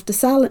 We have to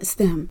silence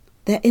them.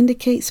 That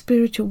indicates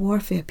spiritual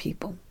warfare,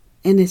 people.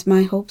 And it's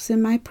my hopes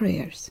and my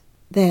prayers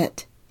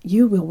that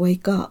you will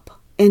wake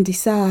up and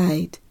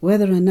decide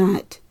whether or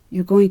not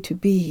you're going to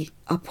be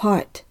a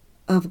part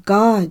of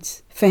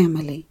God's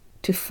family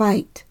to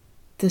fight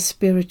the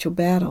spiritual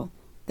battle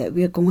that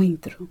we're going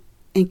through.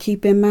 And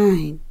keep in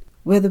mind,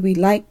 whether we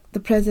like the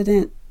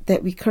president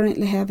that we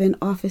currently have in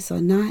office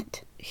or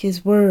not,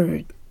 his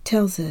word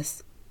tells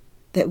us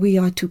that we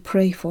are to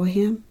pray for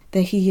him,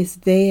 that he is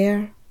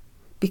there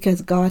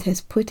because God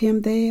has put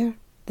him there.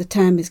 The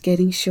time is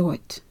getting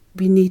short.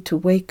 We need to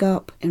wake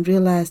up and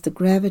realize the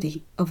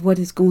gravity of what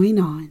is going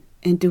on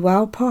and do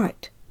our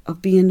part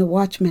of being the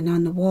watchman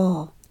on the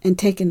wall and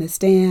taking a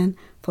stand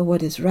for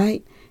what is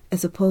right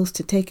as opposed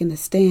to taking a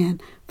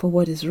stand for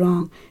what is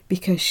wrong,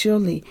 because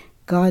surely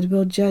God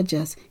will judge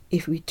us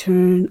if we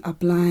turn a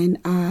blind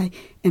eye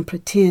and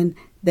pretend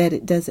that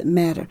it doesn't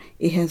matter.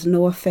 It has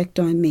no effect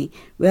on me.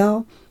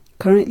 Well,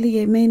 currently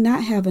it may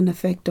not have an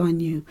effect on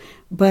you,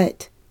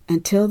 but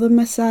until the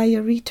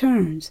Messiah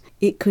returns,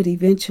 it could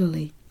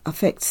eventually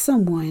affect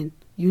someone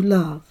you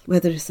love,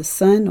 whether it's a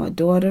son or a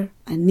daughter,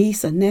 a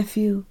niece or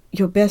nephew,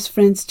 your best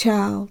friend's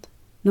child,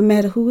 no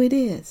matter who it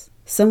is.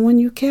 Someone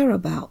you care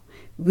about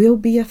will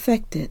be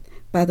affected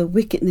by the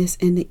wickedness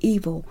and the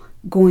evil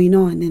going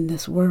on in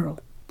this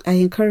world. I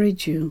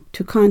encourage you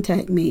to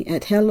contact me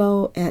at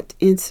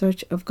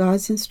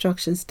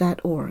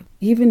hello@insearchofgodsinstructions.org.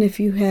 Even if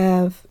you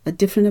have a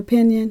different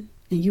opinion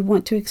and you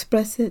want to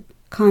express it,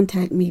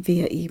 contact me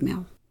via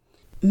email.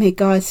 May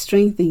God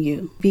strengthen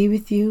you, be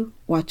with you,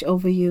 watch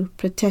over you,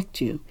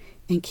 protect you,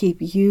 and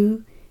keep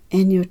you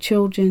and your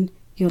children,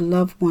 your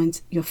loved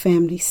ones, your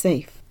family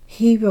safe.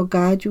 He will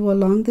guide you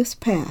along this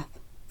path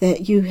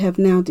that you have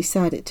now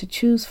decided to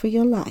choose for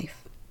your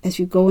life as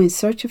you go in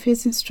search of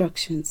his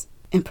instructions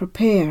and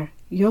prepare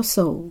your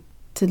soul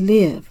to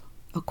live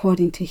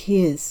according to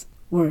his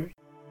word.